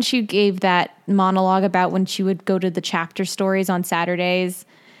loved when she gave that monologue about when she would go to the chapter stories on Saturdays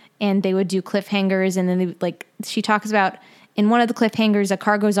and they would do cliffhangers, and then they, like she talks about in one of the cliffhangers, a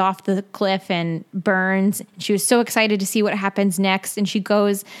car goes off the cliff and burns. She was so excited to see what happens next. And she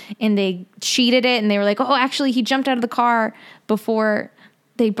goes and they cheated it. And they were like, oh, actually, he jumped out of the car before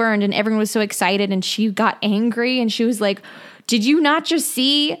they burned. And everyone was so excited. And she got angry. And she was like, did you not just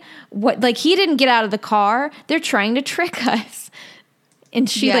see what, like, he didn't get out of the car. They're trying to trick us. And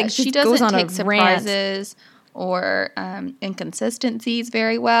she she doesn't goes on take surprises or inconsistencies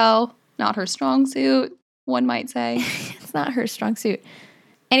very well. Not her strong suit, one might say. It's not her strong suit.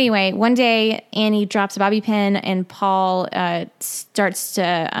 Anyway, one day Annie drops a bobby pin and Paul starts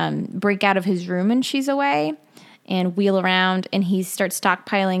to break out of his room and she's away and wheel around, and he starts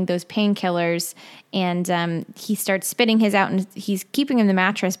stockpiling those painkillers, and he starts spitting his out, and he's keeping in the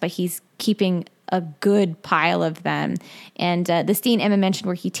mattress, but he's keeping a good pile of them. And the scene Emma mentioned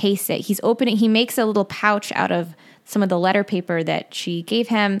where he tastes it, he makes a little pouch out of some of the letter paper that she gave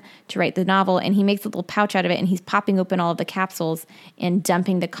him to write the novel, and he makes a little pouch out of it, and he's popping open all of the capsules and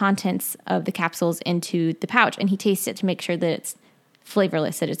dumping the contents of the capsules into the pouch, and he tastes it to make sure that it's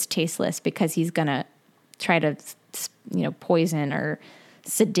flavorless, that it's tasteless, because he's gonna try to, poison or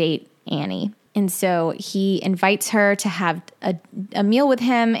sedate Annie. And so he invites her to have a meal with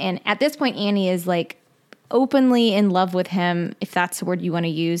him, and at this point Annie is like openly in love with him, if that's the word you want to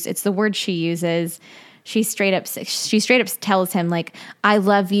use. It's the word she uses. She straight up tells him, like, I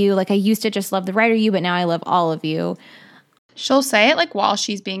love you. Like, I used to just love the writer you, but now I love all of you. She'll say it like while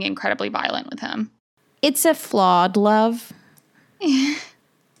she's being incredibly violent with him. It's a flawed love.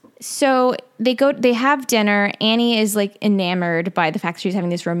 So they have dinner. Annie is like enamored by the fact that she's having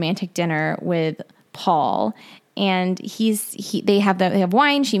this romantic dinner with Paul. And they have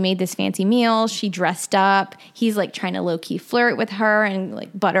wine. She made this fancy meal. She dressed up. He's like trying to low key flirt with her and like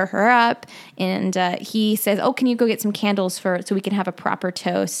butter her up. And he says, "Oh, can you go get some candles so we can have a proper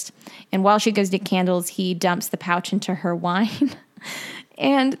toast?" And while she goes to get candles, he dumps the pouch into her wine.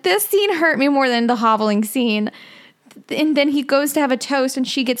 And this scene hurt me more than the hobbling scene. And then he goes to have a toast, and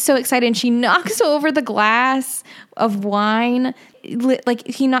she gets so excited, and she knocks over the glass of wine. Like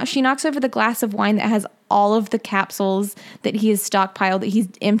she knocks over the glass of wine that has all of the capsules that he has stockpiled, that he's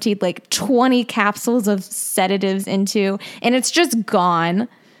emptied like 20 capsules of sedatives into, and it's just gone.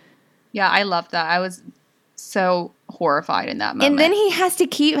 Yeah, I love that. I was so horrified in that moment. And then he has to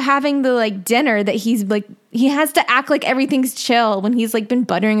keep having the like dinner that he has to act like everything's chill when he's like been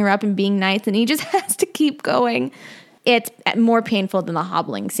buttering her up and being nice, and he just has to keep going. It's more painful than the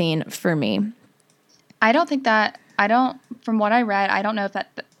hobbling scene for me. From what I read, I don't know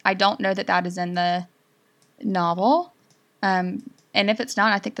that that is in the novel. And if it's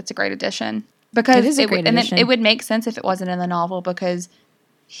not, I think that's a great addition. Because It is a great addition. And then it would make sense if it wasn't in the novel, because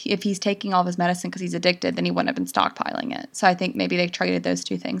if he's taking all of his medicine because he's addicted, then he wouldn't have been stockpiling it. So I think maybe they traded those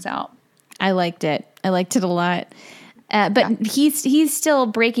two things out. I liked it. I liked it a lot. But he's still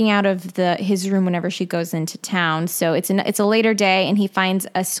breaking out of his room whenever she goes into town. So it's a later day, and he finds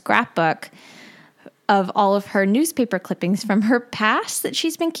a scrapbook of all of her newspaper clippings from her past that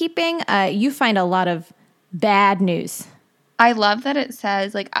she's been keeping. You find a lot of bad news. I love that it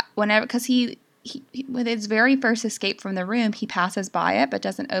says, like, whenever, because he with his very first escape from the room, he passes by it but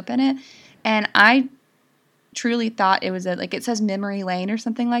doesn't open it. And I truly thought it was it says Memory Lane or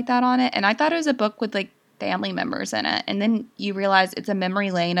something like that on it. And I thought it was a book with, like, family members in it. And then you realize it's a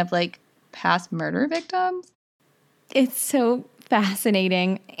memory lane of, like, past murder victims. It's so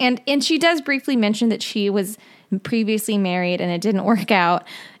fascinating. And she does briefly mention that she was previously married and it didn't work out.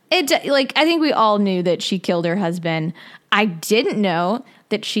 I think we all knew that she killed her husband. I didn't know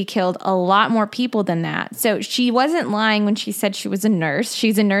that she killed a lot more people than that. So she wasn't lying when she said she was a nurse.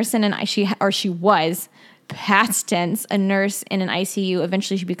 She's a nurse she was, past tense, a nurse in an ICU.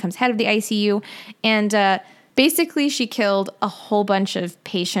 Eventually she becomes head of the ICU. And basically she killed a whole bunch of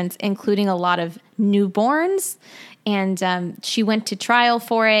patients, including a lot of newborns. And she went to trial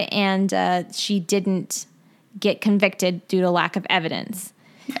for it, and she didn't get convicted due to lack of evidence.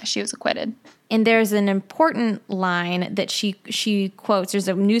 Yeah, she was acquitted. And there's an important line that she quotes. There's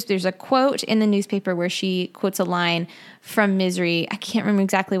a quote in the newspaper where she quotes a line from Misery. I can't remember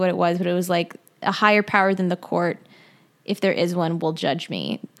exactly what it was, but it was like, a higher power than the court, if there is one, will judge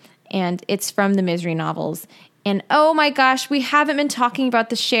me. And it's from the Misery novels. And oh my gosh, we haven't been talking about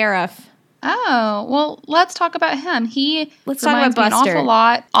the sheriff. Oh, well, let's talk about him. Let's talk about Buster.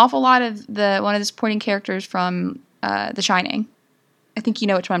 An awful lot of one of the supporting characters from The Shining. I think you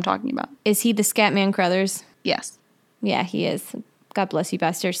know which one I'm talking about. Is he the Scatman Crothers? Yes. Yeah, he is. God bless you,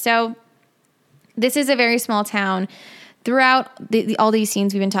 Buster. So this is a very small town. Throughout all these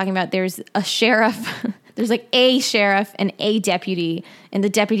scenes we've been talking about, there's a sheriff. There's like a sheriff and a deputy, and the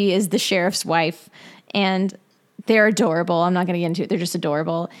deputy is the sheriff's wife. And they're adorable. I'm not going to get into it. They're just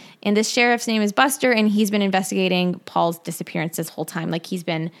adorable. And this sheriff's name is Buster, and he's been investigating Paul's disappearance this whole time. Like, he's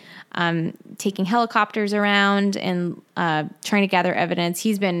been taking helicopters around and trying to gather evidence.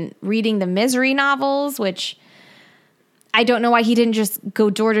 He's been reading the Misery novels, which I don't know why he didn't just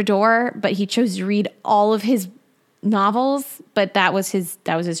go door to door, but he chose to read all of his novels. But that was his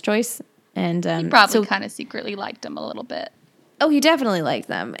choice. And he probably kind of secretly liked them a little bit. Oh, he definitely liked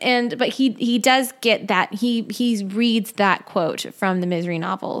them. But he does get that. He reads that quote from the Misery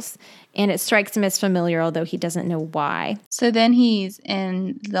novels, and it strikes him as familiar, although he doesn't know why. So then he's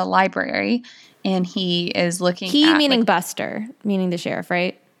in the library, and he is looking at... meaning Buster, meaning the sheriff,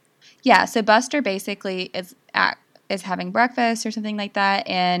 right? Yeah, so Buster basically is having breakfast or something like that,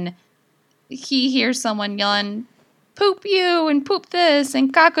 and he hears someone yelling, "Poop you," and "poop this,"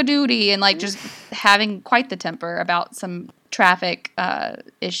 and "cock-a-doodie," and like just having quite the temper about some traffic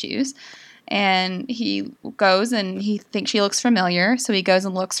issues. And he goes and he thinks she looks familiar, so he goes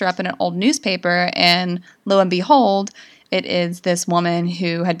and looks her up in an old newspaper, and lo and behold, it is this woman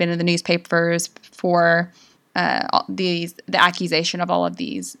who had been in the newspapers for the accusation of all of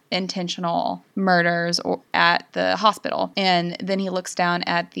these intentional murders at the hospital. And then he looks down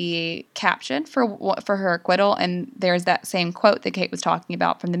at the caption for her acquittal, and there's that same quote that Kate was talking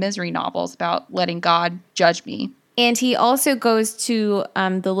about from the Misery novels about letting God judge me. And he also goes to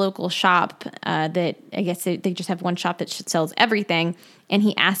the local shop that I guess they just have one shop that sells everything. And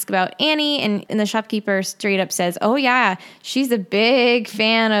he asks about Annie, and the shopkeeper straight up says, "Oh, yeah, she's a big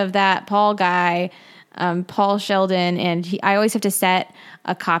fan of that Paul guy, Paul Sheldon." And I always have to set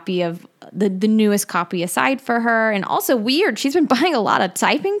a copy of the newest copy aside for her. And also weird, she's been buying a lot of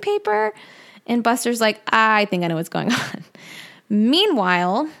typing paper. And Buster's like, I think I know what's going on.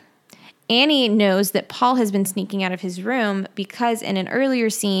 Meanwhile, Annie knows that Paul has been sneaking out of his room because in an earlier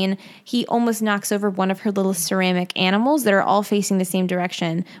scene, he almost knocks over one of her little ceramic animals that are all facing the same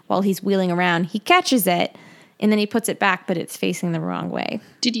direction while he's wheeling around. He catches it, and then he puts it back, but it's facing the wrong way.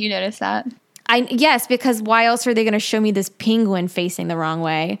 Did you notice that? Yes, because why else are they going to show me this penguin facing the wrong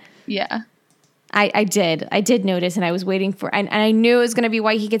way? Yeah. I did notice, and I was waiting for, and I knew it was going to be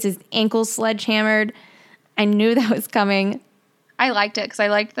why he gets his ankles sledgehammered. I knew that was coming. I liked it because I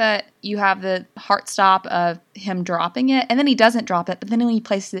liked that you have the heart stop of him dropping it, and then he doesn't drop it, but then when he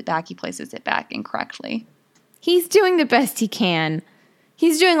places it back incorrectly. He's doing the best he can.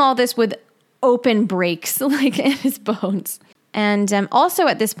 He's doing all this with open breaks, like in his bones. And also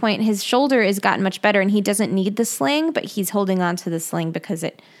at this point, his shoulder has gotten much better, and he doesn't need the sling, but he's holding on to the sling because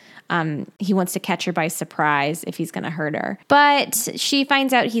it he wants to catch her by surprise if he's going to hurt her. But she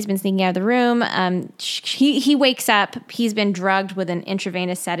finds out he's been sneaking out of the room. He wakes up. He's been drugged with an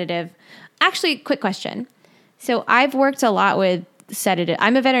intravenous sedative. Actually, quick question. So I've worked a lot with sedative.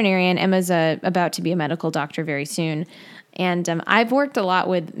 I'm a veterinarian. Emma's about to be a medical doctor very soon. And I've worked a lot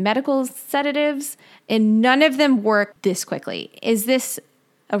with medical sedatives, and none of them work this quickly. Is this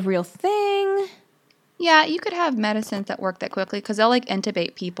a real thing? Yeah, you could have medicines that work that quickly because they'll like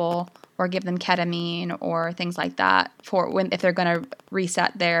intubate people or give them ketamine or things like that for if they're going to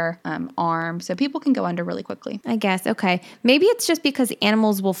reset their arm. So people can go under really quickly. I guess. Okay. Maybe it's just because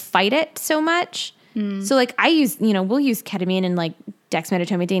animals will fight it so much. So like we'll use ketamine and like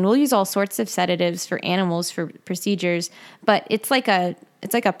dexmedetomidine. We'll use all sorts of sedatives for animals for procedures, but it's like a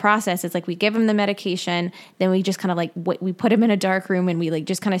process. It's like we give them the medication, then we just kind of like we put them in a dark room and we like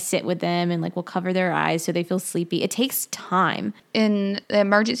just kind of sit with them and like we'll cover their eyes so they feel sleepy. It takes time. In the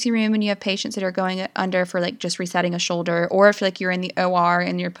emergency room, when you have patients that are going under for like just resetting a shoulder, or if like you're in the OR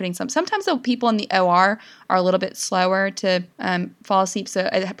and you're putting sometimes the people in the OR are a little bit slower to fall asleep. So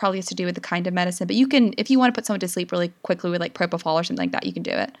it probably has to do with the kind of medicine. But you can, if you want to put someone to sleep really quickly with like propofol or something like that, you can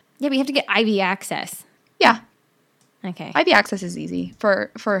do it. Yeah, but you have to get IV access. Yeah. Okay. IV access is easy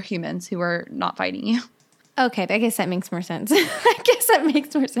for humans who are not fighting you. Okay, I guess that makes more sense.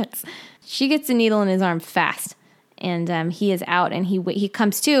 She gets a needle in his arm fast, and he is out, and he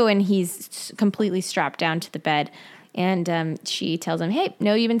comes to, and he's completely strapped down to the bed. And she tells him, hey,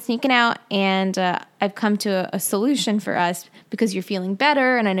 no, you've been sneaking out, and I've come to a solution for us because you're feeling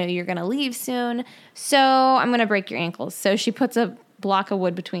better, and I know you're going to leave soon, so I'm going to break your ankles. So she puts a block of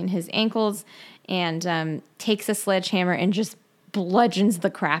wood between his ankles and takes a sledgehammer and just bludgeons the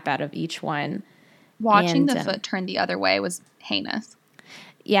crap out of each one. Watching the foot turn the other way was heinous.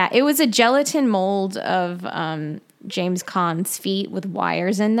 Yeah, it was a gelatin mold of James Caan's feet with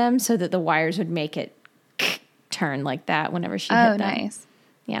wires in them so that the wires would make it turn like that whenever she hit them. Oh, nice.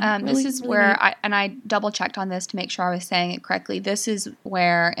 Yeah. This is really where I double checked on this to make sure I was saying it correctly. This is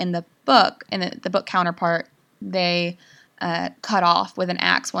where in the book counterpart, they cut off with an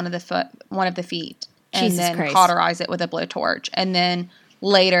axe one of the feet, and Jesus then Christ. cauterize it with a blowtorch, and then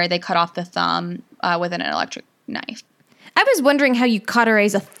later they cut off the thumb with an electric knife. I was wondering how you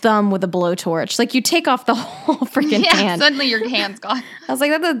cauterize a thumb with a blowtorch. Like you take off the whole freaking hand. Suddenly your hand's gone. I was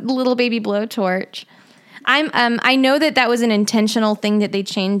like, that's a little baby blowtorch. I know that was an intentional thing that they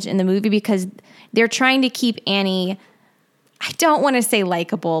changed in the movie because they're trying to keep Annie, I don't want to say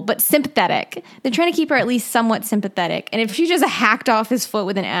likable, but sympathetic. They're trying to keep her at least somewhat sympathetic. And if she just hacked off his foot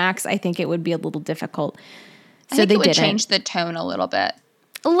with an axe, I think it would be a little difficult. So I think they it would didn't. change the tone a little bit.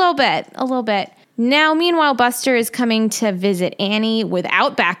 A little bit. Now, meanwhile, Buster is coming to visit Annie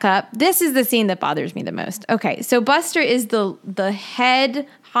without backup. This is the scene that bothers me the most. Okay, so Buster is the head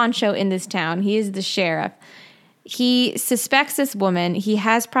honcho in this town. He is the sheriff. He suspects this woman. He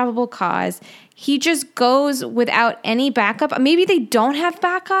has probable cause. He just goes without any backup. Maybe they don't have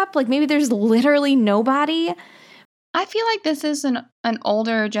backup. Like maybe there's literally nobody. I feel like this is an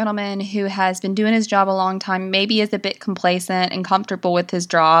older gentleman who has been doing his job a long time, maybe is a bit complacent and comfortable with his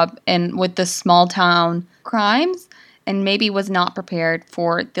job and with the small town crimes, and maybe was not prepared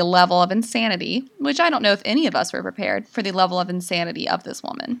for the level of insanity, which I don't know if any of us were prepared for the level of insanity of this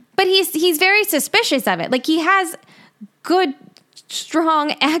woman. But he's very suspicious of it. Like he has good,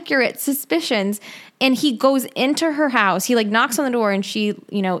 strong, accurate suspicions. And he goes into her house. He like knocks on the door and she,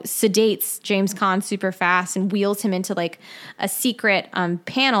 sedates James Caan super fast and wheels him into like a secret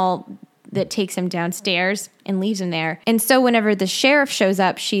panel that takes him downstairs and leaves him there. And so whenever the sheriff shows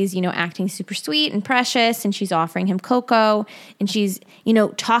up, she's, acting super sweet and precious, and she's offering him cocoa, and she's,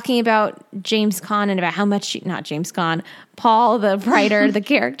 talking about James Caan and about how much not James Caan, Paul, the writer, the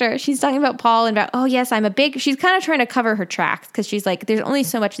character. She's talking about Paul and about, oh yes, she's kind of trying to cover her tracks because she's like, there's only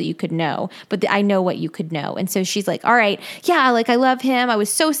so much that you could know, but I know what you could know. And so she's like, all right, yeah, like I love him. I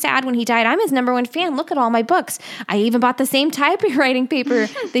was so sad when he died. I'm his number one fan. Look at all my books. I even bought the same typewriting paper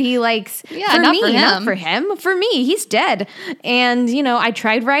that he likes. Yeah, not for him. For me, he's dead. And, I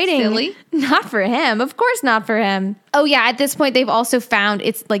tried writing. Silly. Not for him. Of course not for him. Oh, yeah. At this point, they've also found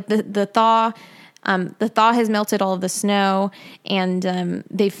it's like the thaw. The thaw has melted all of the snow, and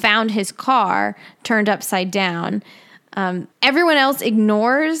they found his car turned upside down. Everyone else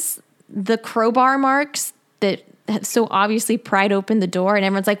ignores the crowbar marks that so obviously pried open the door, and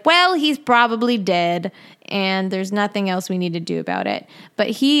everyone's like, well, he's probably dead, and there's nothing else we need to do about it.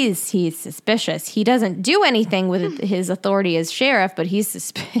 But he's suspicious. He doesn't do anything with his authority as sheriff, but he's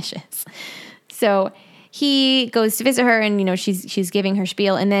suspicious. So he goes to visit her, and she's giving her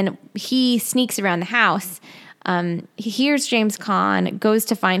spiel, and then he sneaks around the house He hears James Caan, goes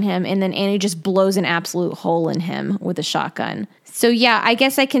to find him, and then Annie just blows an absolute hole in him with a shotgun. So yeah, I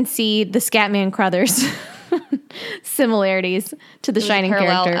guess I can see the Scatman Crothers similarities to the Shining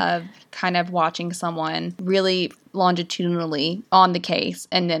character. Of kind of watching someone really longitudinally on the case,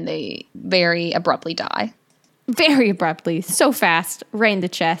 and then they very abruptly die. Very abruptly, so fast, right in the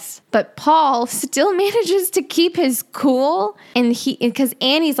chest. But Paul still manages to keep his cool, and because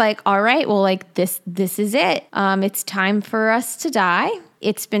Annie's like, all right, well, like this is it. It's time for us to die.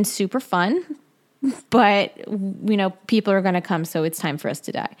 It's been super fun, but people are going to come, so it's time for us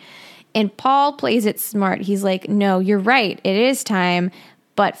to die. And Paul plays it smart. He's like, no, you're right. It is time.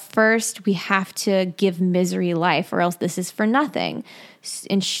 But first, we have to give Misery life, or else this is for nothing.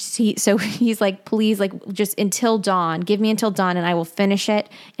 And so he's like, please, like, just until dawn. Give me until dawn, and I will finish it,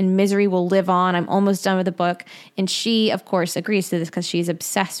 and Misery will live on. I'm almost done with the book. And she, of course, agrees to this because she's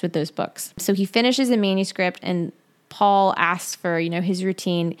obsessed with those books. So he finishes the manuscript, and Paul asks for, his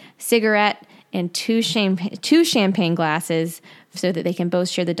routine cigarette and two champagne glasses so that they can both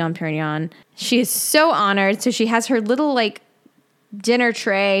share the Dom Perignon. She is so honored. So she has her little, like, dinner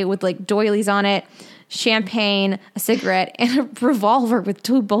tray with like doilies on it, champagne, a cigarette, and a revolver with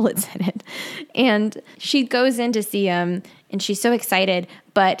 2 bullets in it. And she goes in to see him, and she's so excited,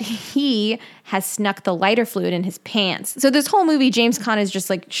 but he has snuck the lighter fluid in his pants. So this whole movie, James Caan is just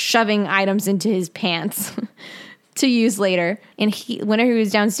like shoving items into his pants to use later. And whenever he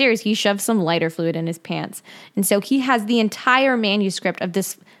was downstairs, he shoved some lighter fluid in his pants. And so he has the entire manuscript of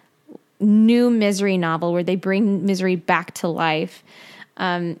this new Misery novel where they bring Misery back to life.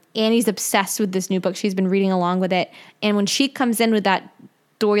 Annie's obsessed with this new book. She's been reading along with it. And when she comes in with that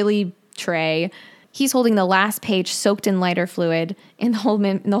doily tray, he's holding the last page soaked in lighter fluid, and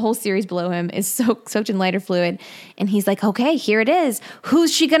the whole series below him is soaked in lighter fluid. And he's like, okay, here it is.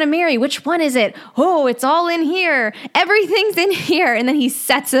 Who's she going to marry? Which one is it? Oh, it's all in here. Everything's in here. And then he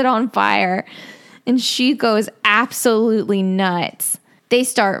sets it on fire, and she goes absolutely nuts. They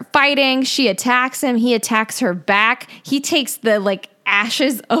start fighting. She attacks him. He attacks her back. He takes the like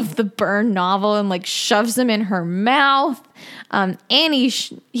ashes of the burned novel and like shoves them in her mouth. Annie,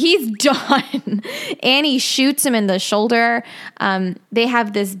 he's done. Annie shoots him in the shoulder. They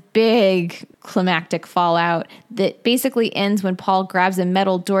have this big climactic fallout that basically ends when Paul grabs a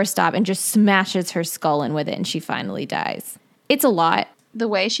metal doorstop and just smashes her skull in with it, and she finally dies. It's a lot. The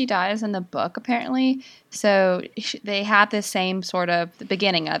way she dies in the book, apparently. So they have this same sort of the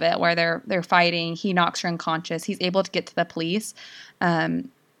beginning of it where they're fighting. He knocks her unconscious. He's able to get to the police. And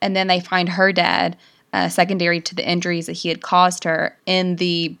then they find her dead, secondary to the injuries that he had caused her in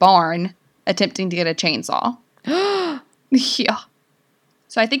the barn attempting to get a chainsaw. Yeah.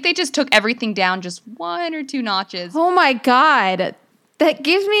 So I think they just took everything down just 1 or 2 notches. Oh my God. That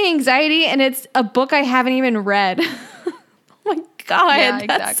gives me anxiety, and it's a book I haven't even read. Oh my God, yeah,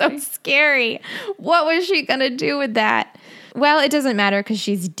 that's exactly. so scary. What was she going to do with that? Well, it doesn't matter because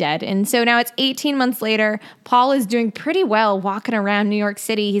she's dead. And so now it's 18 months later. Paul is doing pretty well walking around New York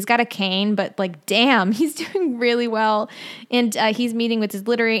City. He's got a cane, but like, damn, he's doing really well. And he's meeting with his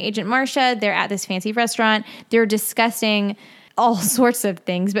literary agent, Marcia. They're at this fancy restaurant. They're discussing all sorts of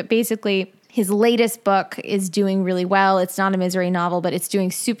things, but basically his latest book is doing really well. It's not a Misery novel, but it's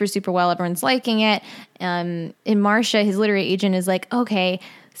doing super, super well. Everyone's liking it. And Marcia, his literary agent, is like, okay,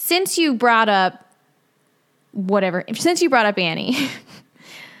 since you brought up Annie.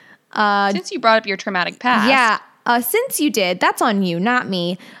 Since you brought up your traumatic past. Yeah. Since you did, that's on you, not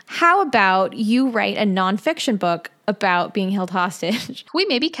me. How about you write a nonfiction book about being held hostage? Can we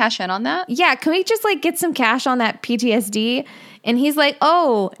maybe cash in on that? Yeah. Can we just like get some cash on that PTSD? And he's like,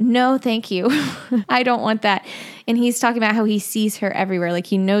 oh, no, thank you. I don't want that. And he's talking about how he sees her everywhere. Like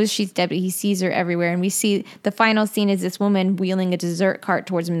he knows she's dead, but he sees her everywhere. And we see the final scene is this woman wheeling a dessert cart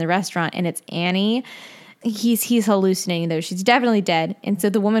towards him in the restaurant. And it's Annie. He's hallucinating though. She's definitely dead. And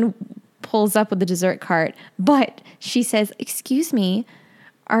so the woman pulls up with the dessert cart, but she says, excuse me,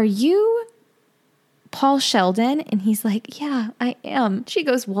 are you Paul Sheldon? And he's like, yeah, I am. She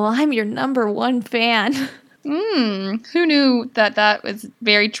goes, well, I'm your #1 fan. Who knew that was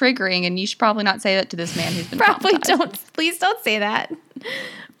very triggering, and you should probably not say that to this man who's been Probably traumatized. don't. Please don't say that.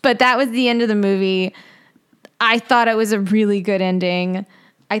 But that was the end of the movie. I thought it was a really good ending.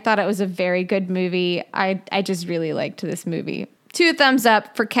 I thought it was a very good movie. I just really liked this movie. 2 thumbs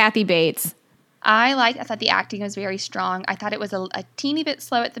up for Kathy Bates. I thought the acting was very strong. I thought it was a teeny bit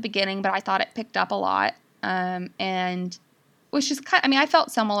slow at the beginning, but I thought it picked up a lot. And which is kind. I mean, I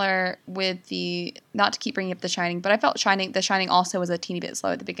felt similar with the, not to keep bringing up The Shining, but I felt The Shining also was a teeny bit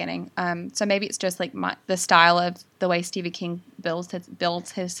slow at the beginning. So maybe it's just like the style of the way Stephen King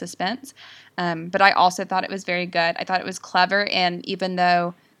builds his suspense. But I also thought it was very good. I thought it was clever, and even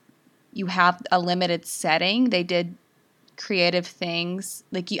though you have a limited setting, they did creative things.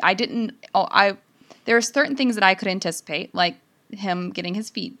 Like there are certain things that I could anticipate, like him getting his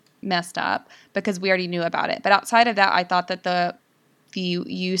feet messed up, because we already knew about it. But outside of that, I thought that the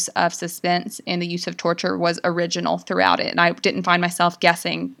use of suspense and the use of torture was original throughout it, and I didn't find myself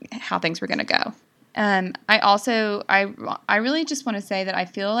guessing how things were going to go. I really just want to say that I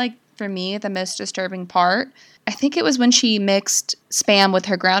feel like, for me, the most disturbing part, I think it was when she mixed Spam with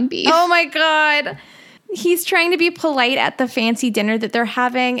her ground beef. Oh my God. He's trying to be polite at the fancy dinner that they're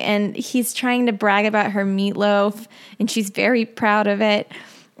having, and he's trying to brag about her meatloaf, and she's very proud of it.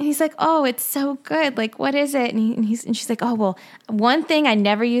 And he's like, oh, it's so good. Like, what is it? And she's like, oh, well, one thing, I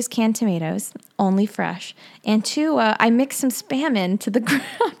never use canned tomatoes, only fresh. And two, I mix some Spam into the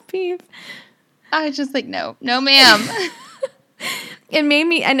ground beef. I was just like, no, ma'am. It made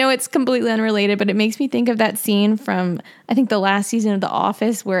me, I know it's completely unrelated, but it makes me think of that scene from, I think, the last season of The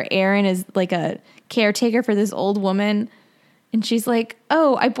Office, where Erin is like a caretaker for this old woman. And she's like,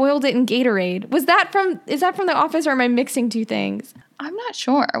 oh, I boiled it in Gatorade. Is that from The Office, or am I mixing two things? I'm not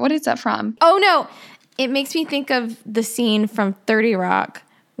sure. What is that from? Oh, no. It makes me think of the scene from 30 Rock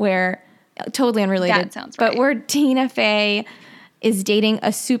where, totally unrelated. That sounds right. But where Tina Fey is dating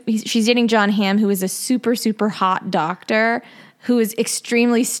she's dating John Hamm, who is a super, super hot doctor who is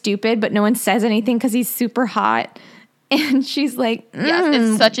extremely stupid, but no one says anything because he's super hot. And she's like, yes,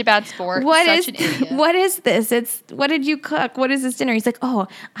 it's such a bad sport. What is this? What did you cook? What is this dinner? He's like, oh,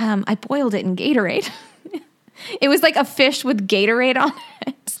 I boiled it in Gatorade. It was like a fish with Gatorade on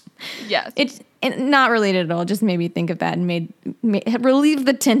it. Yes. It's not related at all. Just made me think of that and relieved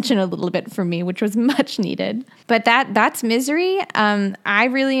the tension a little bit for me, which was much needed. But that's Misery. I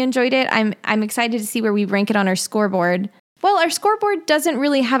really enjoyed it. I'm excited to see where we rank it on our scoreboard. Well, our scoreboard doesn't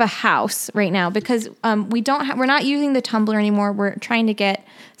really have a house right now because we're not using the Tumblr anymore. We're trying to get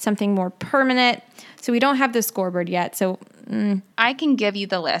something more permanent. So we don't have the scoreboard yet. So I can give you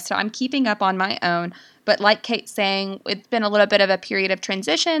the list. So I'm keeping up on my own. But like Kate's saying, it's been a little bit of a period of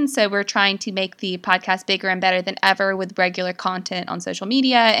transition. So we're trying to make the podcast bigger and better than ever with regular content on social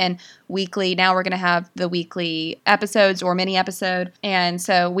media and weekly. Now we're going to have the weekly episodes or mini episode. And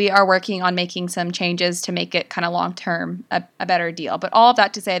so we are working on making some changes to make it kind of long-term a better deal. But all of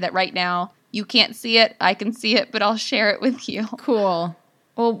that to say that right now, you can't see it. I can see it, but I'll share it with you. Cool.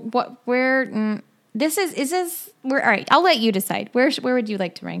 Well, all right, I'll let you decide. Where would you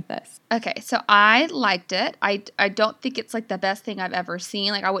like to rank this? Okay, so I liked it. I don't think it's like the best thing I've ever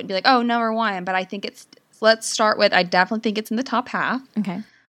seen. Like I wouldn't be like, oh, number one, but I think let's start with, I definitely think it's in the top half. Okay.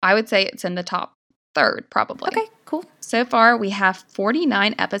 I would say it's in the top third, probably. Okay, cool. So far, we have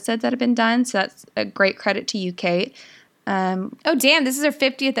 49 episodes that have been done, so that's a great credit to you, Kate. Oh, damn, this is our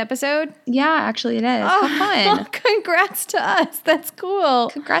 50th episode? Yeah, actually it is. How fun. Congrats to us. That's cool.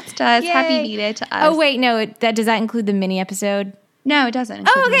 Congrats to us. Yay. Happy B-Day to us. Oh, wait, no, does that include the mini episode? No, it doesn't.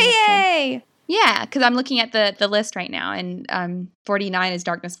 Oh, okay, yay! Yeah, because I'm looking at the list right now, and 49 is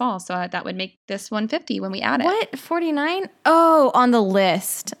Darkness Falls, so that would make this 150 when we add it. What? 49? Oh, on the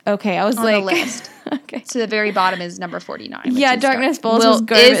list. Okay, I was on like... On the list. Okay. So the very bottom is number 49. Yeah, Darkness Falls was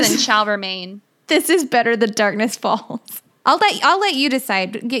garbage. Is and shall remain. This is better than Darkness Falls. I'll let you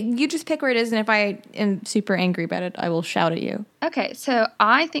decide. You just pick where it is, and if I am super angry about it, I will shout at you. Okay, so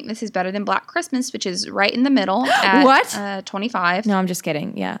I think this is better than Black Christmas, which is right in the middle at what? 25. No, I'm just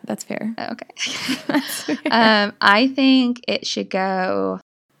kidding. Yeah, that's fair. Okay. That's fair. I think it should go...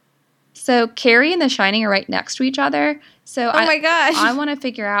 So Carrie and The Shining are right next to each other. So my gosh. I want to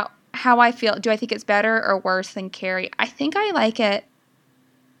figure out how I feel. Do I think it's better or worse than Carrie? I think I like it.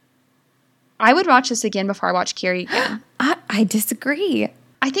 I would watch this again before I watch Carrie again. I disagree.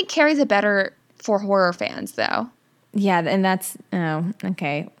 I think Carrie's a better for horror fans, though. Yeah, and that's... Oh,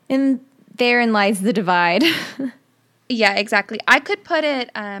 okay. And therein lies the divide. Yeah, exactly. I could put it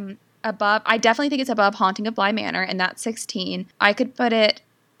above... I definitely think it's above Haunting of Bly Manor, and that's 16. I could put it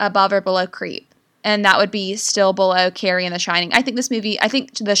above or below Creep, and that would be still below Carrie and The Shining. I think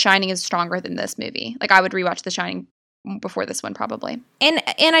The Shining is stronger than this movie. Like, I would rewatch The Shining before this one, probably. And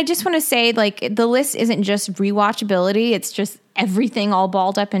I just want to say, like, the list isn't just rewatchability, it's just everything all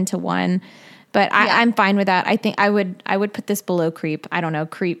balled up into one. But I'm fine with that. I think I would put this below Creep. I don't know.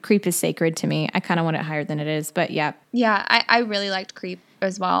 Creep is sacred to me. I kind of want it higher than it is, but yeah. Yeah, I really liked Creep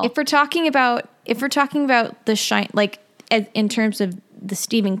as well. If we're talking about The Shine, like in terms of the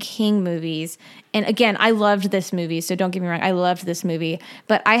Stephen King movies, and again, I loved this movie, so don't get me wrong, I loved this movie,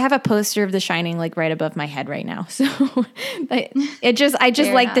 but I have a poster of The Shining like right above my head right now. So I just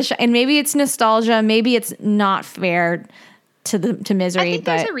Fair like enough. and maybe it's nostalgia, maybe it's not fair to Misery, I think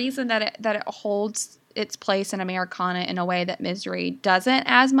but there's a reason that it holds its place in Americana in a way that Misery doesn't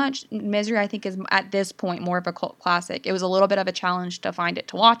as much. Misery, I think, is at this point more of a cult classic. It was a little bit of a challenge to find it,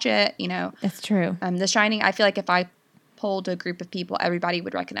 to watch it, you know. that's true. The Shining, I feel like if I polled a group of people, everybody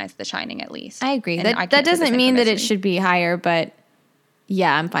would recognize The Shining at least. I agree. And I That can't say the doesn't same mean for that it Misery. should be higher, but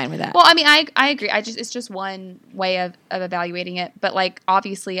yeah, I'm fine with that. Well, I mean, I agree. It's just one way of evaluating it. But like,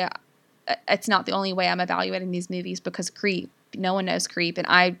 obviously, it's not the only way I'm evaluating these movies because Creep. No one knows Creep, and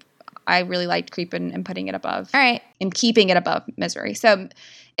I really liked Creep and putting it above. All right, And keeping it above Misery. So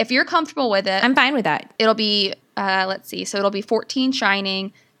if you're comfortable with it, I'm fine with that. it'll be let's see. So it'll be 14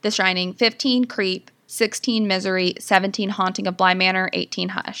 Shining, The Shining, 15 Creep, 16 Misery, 17 Haunting of Bly Manor, 18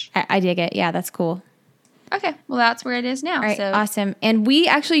 Hush. I dig it. Yeah, that's cool. Okay, well that's where it is now. All right, So awesome. And we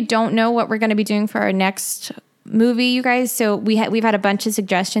actually don't know what we're going to be doing for our next movie, you guys. So we've had a bunch of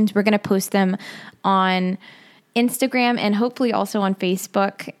suggestions. We're going to post them on Instagram and hopefully also on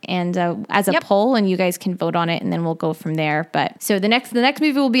Facebook and as a poll, and you guys can vote on it, and then we'll go from there. But so the next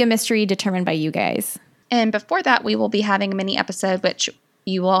movie will be a mystery determined by you guys. And before that, we will be having a mini episode, which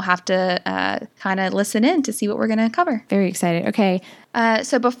you will have to kind of listen in to see what we're going to cover. Very excited. Okay.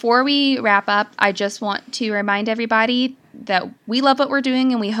 So before we wrap up, I just want to remind everybody that we love what we're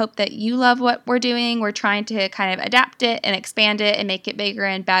doing and we hope that you love what we're doing. We're trying to kind of adapt it and expand it and make it bigger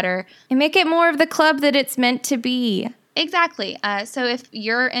and better. And make it more of the club that it's meant to be. Exactly. So if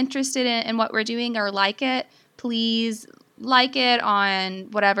you're interested in what we're doing or like it, please like it on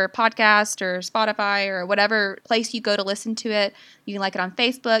whatever podcast or Spotify or whatever place you go to listen to it. You can like it on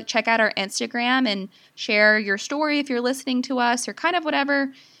Facebook. Check out our Instagram and share your story if you're listening to us or kind of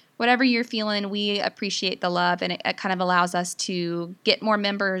whatever you're feeling. We appreciate the love, and it kind of allows us to get more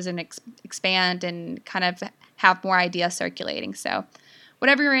members and expand and kind of have more ideas circulating. So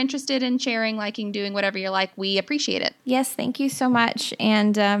whatever you're interested in sharing, liking, doing, whatever you're like, we appreciate it. Yes, thank you so much.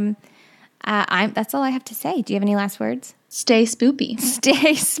 And that's all I have to say. Do you have any last words? Stay spoopy.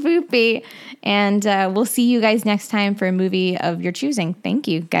 Stay spoopy. And we'll see you guys next time for a movie of your choosing. Thank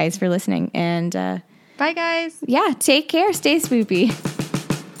you guys for listening. And Bye, guys. yeah, take care. Stay spoopy.